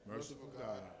 merciful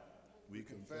God, we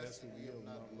confess that we have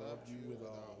not loved you with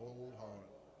our whole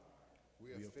heart. We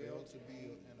have failed to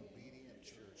be an obedient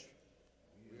church.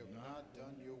 We have not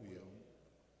done your will.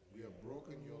 We have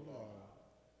broken your law.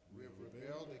 We have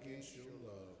rebelled against your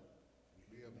love.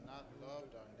 We have not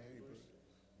loved our neighbors,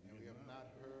 and we have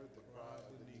not heard the cry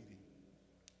of the needy.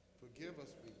 Forgive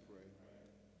us, we pray.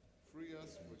 Free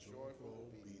us for joyful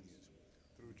obedience.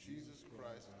 Through Jesus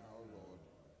Christ our Lord.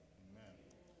 Amen.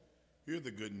 Hear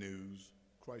the good news.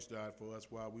 Christ died for us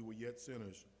while we were yet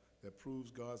sinners. That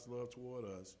proves God's love toward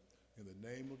us. In the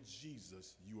name of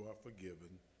Jesus, you are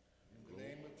forgiven. In the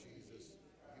name of Jesus,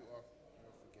 you are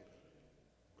forgiven.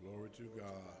 Glory to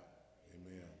God.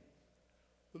 Amen.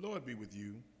 The Lord be with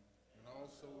you. And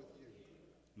also with you.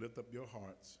 Lift up your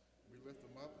hearts. We lift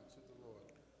them up to the Lord.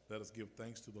 Let us give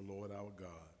thanks to the Lord our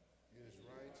God. It is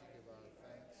right to give our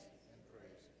thanks and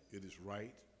praise. It is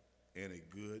right and a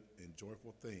good and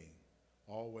joyful thing,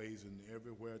 always and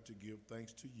everywhere to give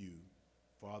thanks to you,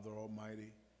 Father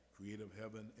Almighty, creator of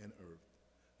heaven and earth.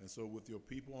 And so with your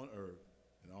people on earth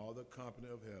and all the company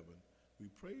of heaven, we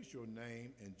praise your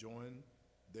name and join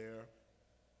their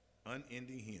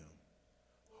unending hymn.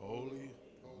 Holy,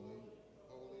 holy,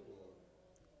 holy Lord,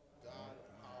 God of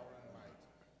power and might.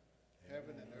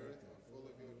 Heaven and earth are full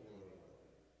of your glory.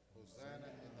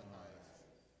 Hosanna in the highest.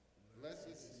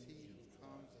 Blessed is he who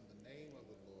comes in the name of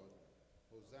the Lord.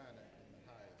 Hosanna in the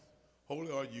highest. holy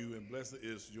are you, and blessed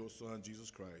is your Son, Jesus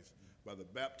Christ. By the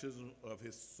baptism of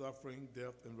his suffering,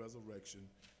 death, and resurrection,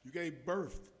 you gave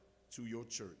birth to your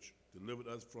church, delivered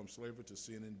us from slavery to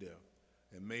sin and death,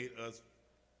 and made us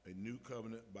a new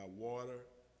covenant by water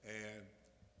and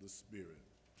the Spirit.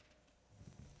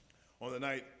 On the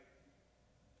night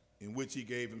in which he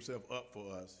gave himself up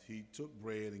for us, he took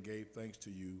bread and gave thanks to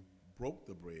you, broke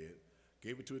the bread,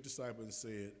 gave it to his disciples, and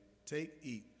said, "Take,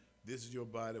 eat. This is your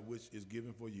body, which is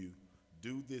given for you.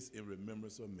 Do this in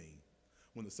remembrance of me.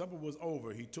 When the supper was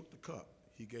over, he took the cup.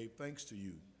 He gave thanks to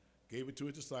you, gave it to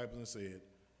his disciples, and said,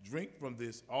 drink from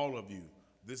this, all of you.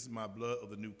 This is my blood of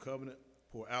the new covenant,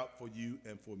 poured out for you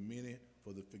and for many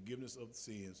for the forgiveness of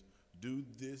sins. Do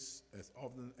this as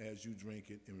often as you drink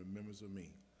it in remembrance of me.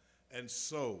 And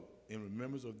so, in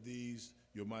remembrance of these,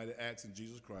 your mighty acts in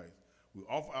Jesus Christ, we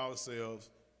offer ourselves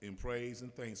in praise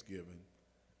and thanksgiving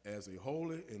as a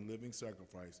holy and living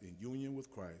sacrifice in union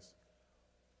with Christ,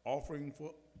 offering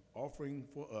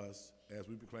for us as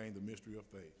we proclaim the mystery of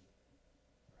faith.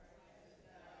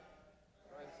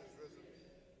 Christ is risen.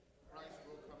 Christ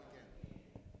will come again.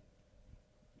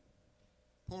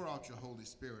 Pour out your Holy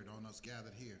Spirit on us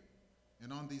gathered here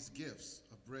and on these gifts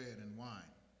of bread and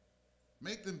wine.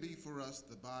 Make them be for us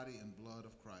the body and blood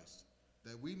of Christ,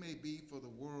 that we may be for the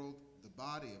world the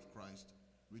body of Christ,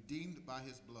 redeemed by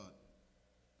his blood.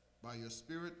 By your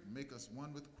Spirit, make us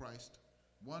one with Christ,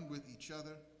 one with each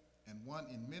other, and one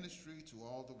in ministry to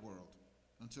all the world,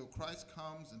 until Christ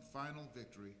comes in final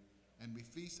victory and we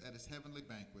feast at his heavenly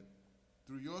banquet.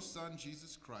 Through your Son,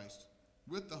 Jesus Christ,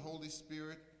 with the Holy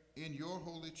Spirit, in your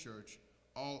holy church,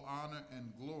 all honor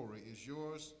and glory is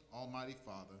yours, Almighty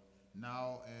Father,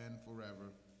 now and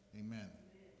forever. Amen.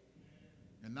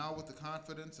 And now, with the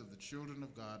confidence of the children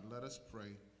of God, let us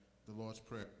pray the Lord's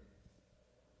Prayer.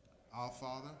 Our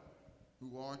Father,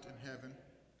 who art in heaven,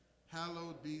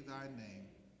 hallowed be thy name.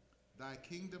 Thy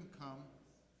kingdom come,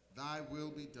 thy will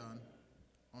be done,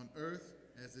 on earth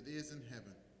as it is in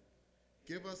heaven.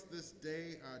 Give us this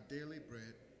day our daily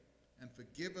bread, and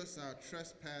forgive us our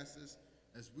trespasses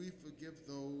as we forgive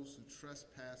those who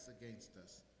trespass against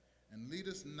us. And lead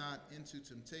us not into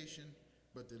temptation,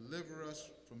 but deliver us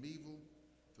from evil.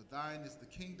 For thine is the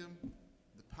kingdom,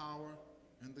 the power,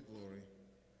 and the glory.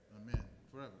 Amen.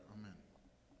 Forever. Amen.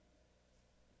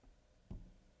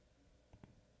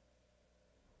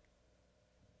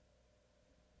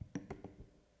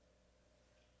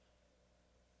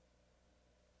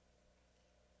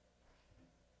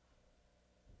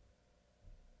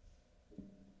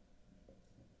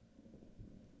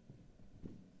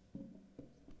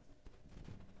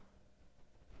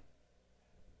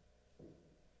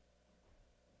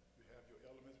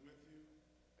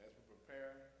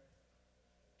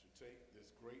 Take this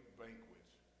great banquet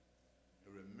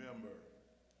and remember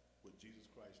what Jesus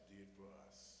Christ did for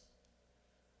us.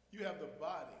 You have the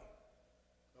body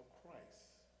of Christ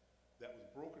that was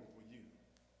broken for you.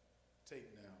 Take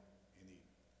now and eat.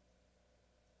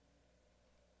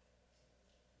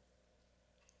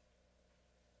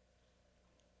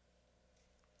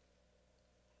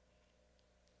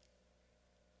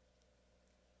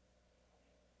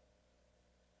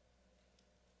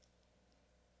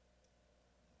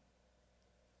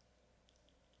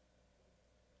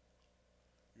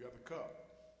 You have the cup,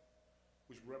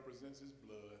 which represents his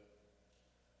blood,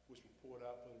 which was poured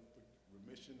out for the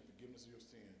remission and forgiveness of your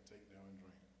sin. Take now and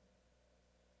drink.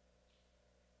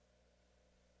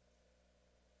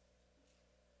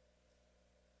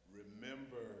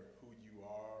 Remember who you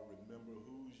are. Remember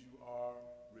whose you are.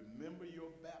 Remember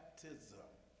your baptism.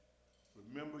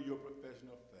 Remember your profession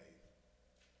of faith.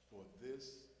 For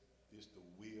this is the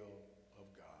will of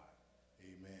God.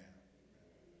 Amen.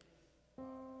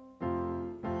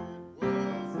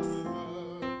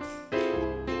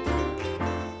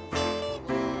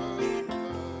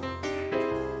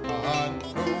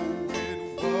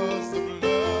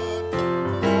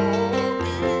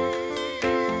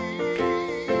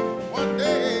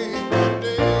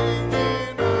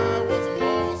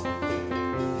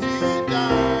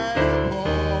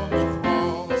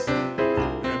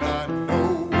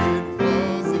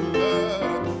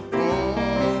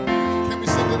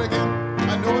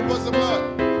 I know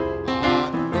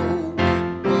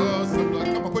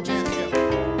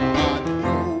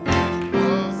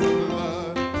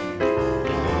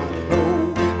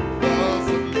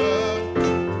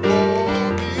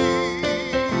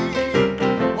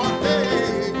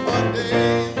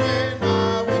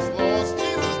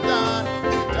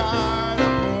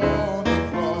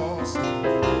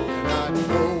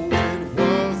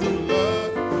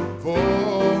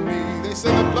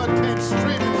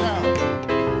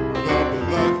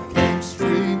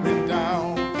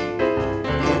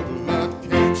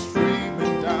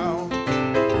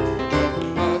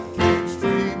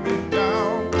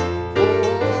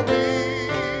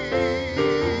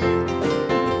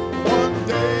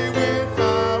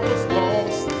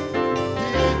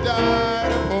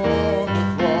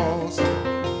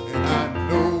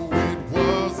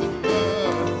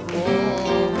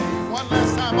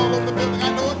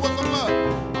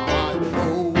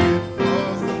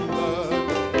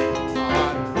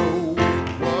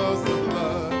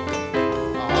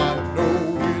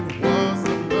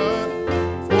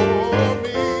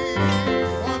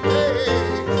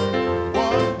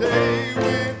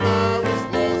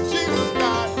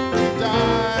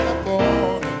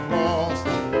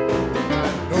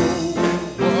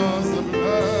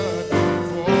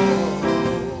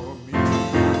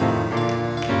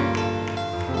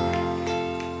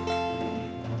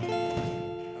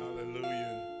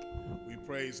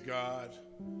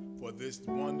this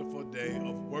wonderful day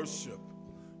of worship.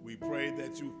 We pray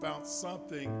that you found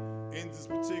something in this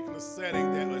particular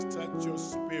setting that has touched your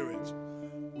spirit.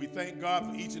 We thank God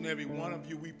for each and every one of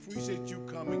you. We appreciate you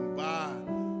coming by,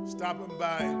 stopping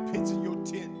by and pitching your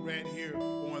tent right here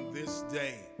on this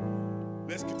day.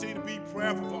 Let's continue to be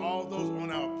prayerful for all those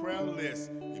on our prayer list.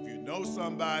 If you know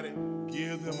somebody,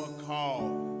 give them a call.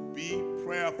 Be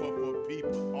prayerful for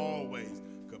people always,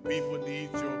 because people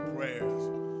need your prayers.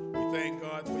 We thank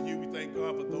God for you. We thank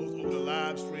God for those over the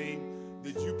live stream,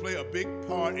 that you play a big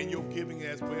part in your giving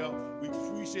as well. We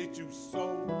appreciate you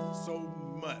so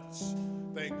much.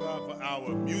 Thank God for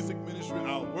our music ministry,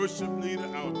 our worship leader,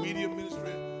 our media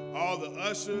ministry, all the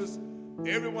ushers,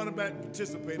 everyone that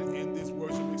participated in this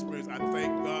worship experience. I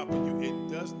thank God for you. It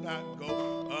does not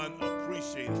go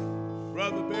unappreciated.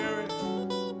 Brother Barry,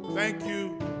 thank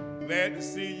you. Glad to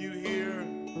see you here.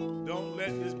 Don't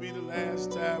let this be the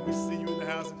last time we see you in the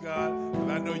house of God, because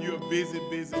I know you're a busy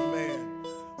man.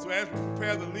 So as we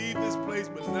prepare to leave this place,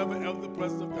 but never ever the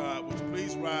presence of God, would you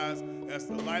please rise as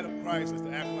the light of Christ, as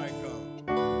the acolyte comes.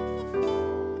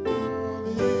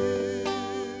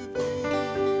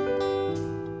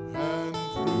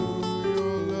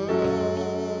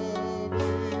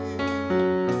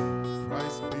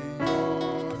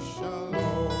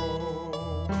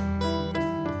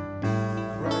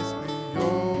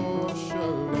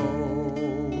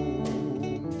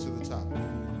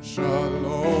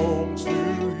 Shalom to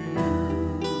you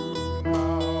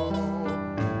now.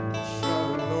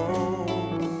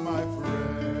 Shalom, my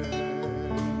friends.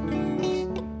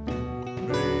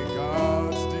 May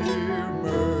God's dear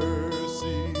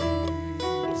mercies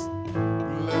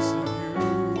bless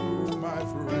you, my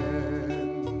friends.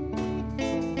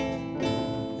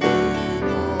 In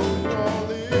all your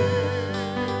living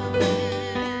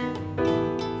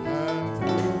and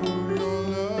through your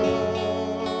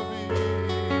loving,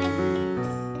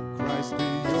 Christ be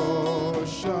your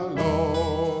shalom.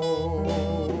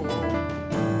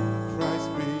 Christ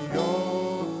be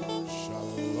your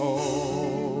shalom.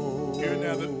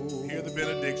 Hear the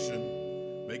benediction.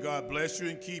 May God bless you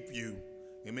and keep you.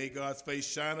 And may God's face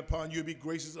shine upon you and be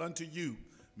gracious unto you.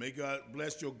 May God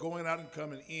bless your going out and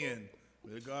coming in.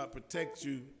 May God protect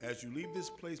you as you leave this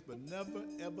place, but never,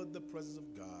 ever the presence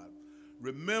of God.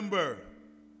 Remember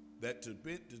that to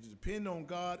depend on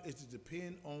God is to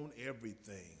depend on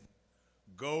everything.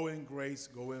 Go in grace,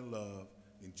 go in love.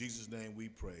 In Jesus' name we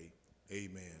pray.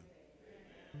 Amen.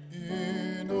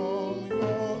 In all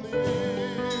your living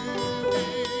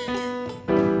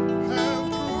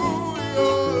and through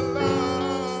your loving,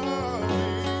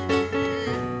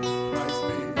 Christ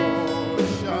be your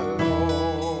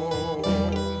shalom.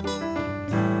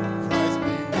 Christ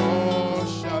be your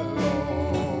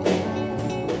shalom.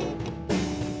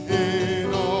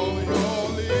 In all your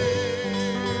living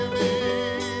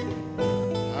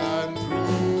and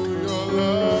through your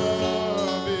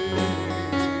loving,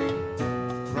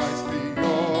 Christ be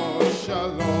your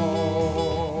shalom.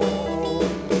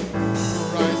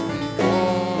 Christ be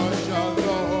your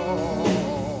shalom.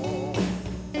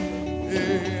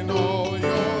 In all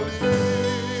your living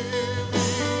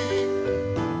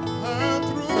and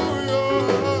through your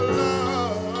loving,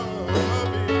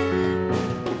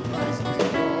 Christ be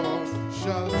your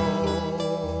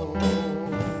shalom.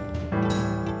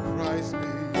 Christ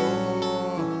be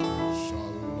your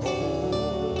shalom.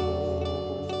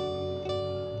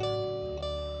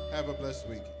 Have a blessed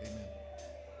week.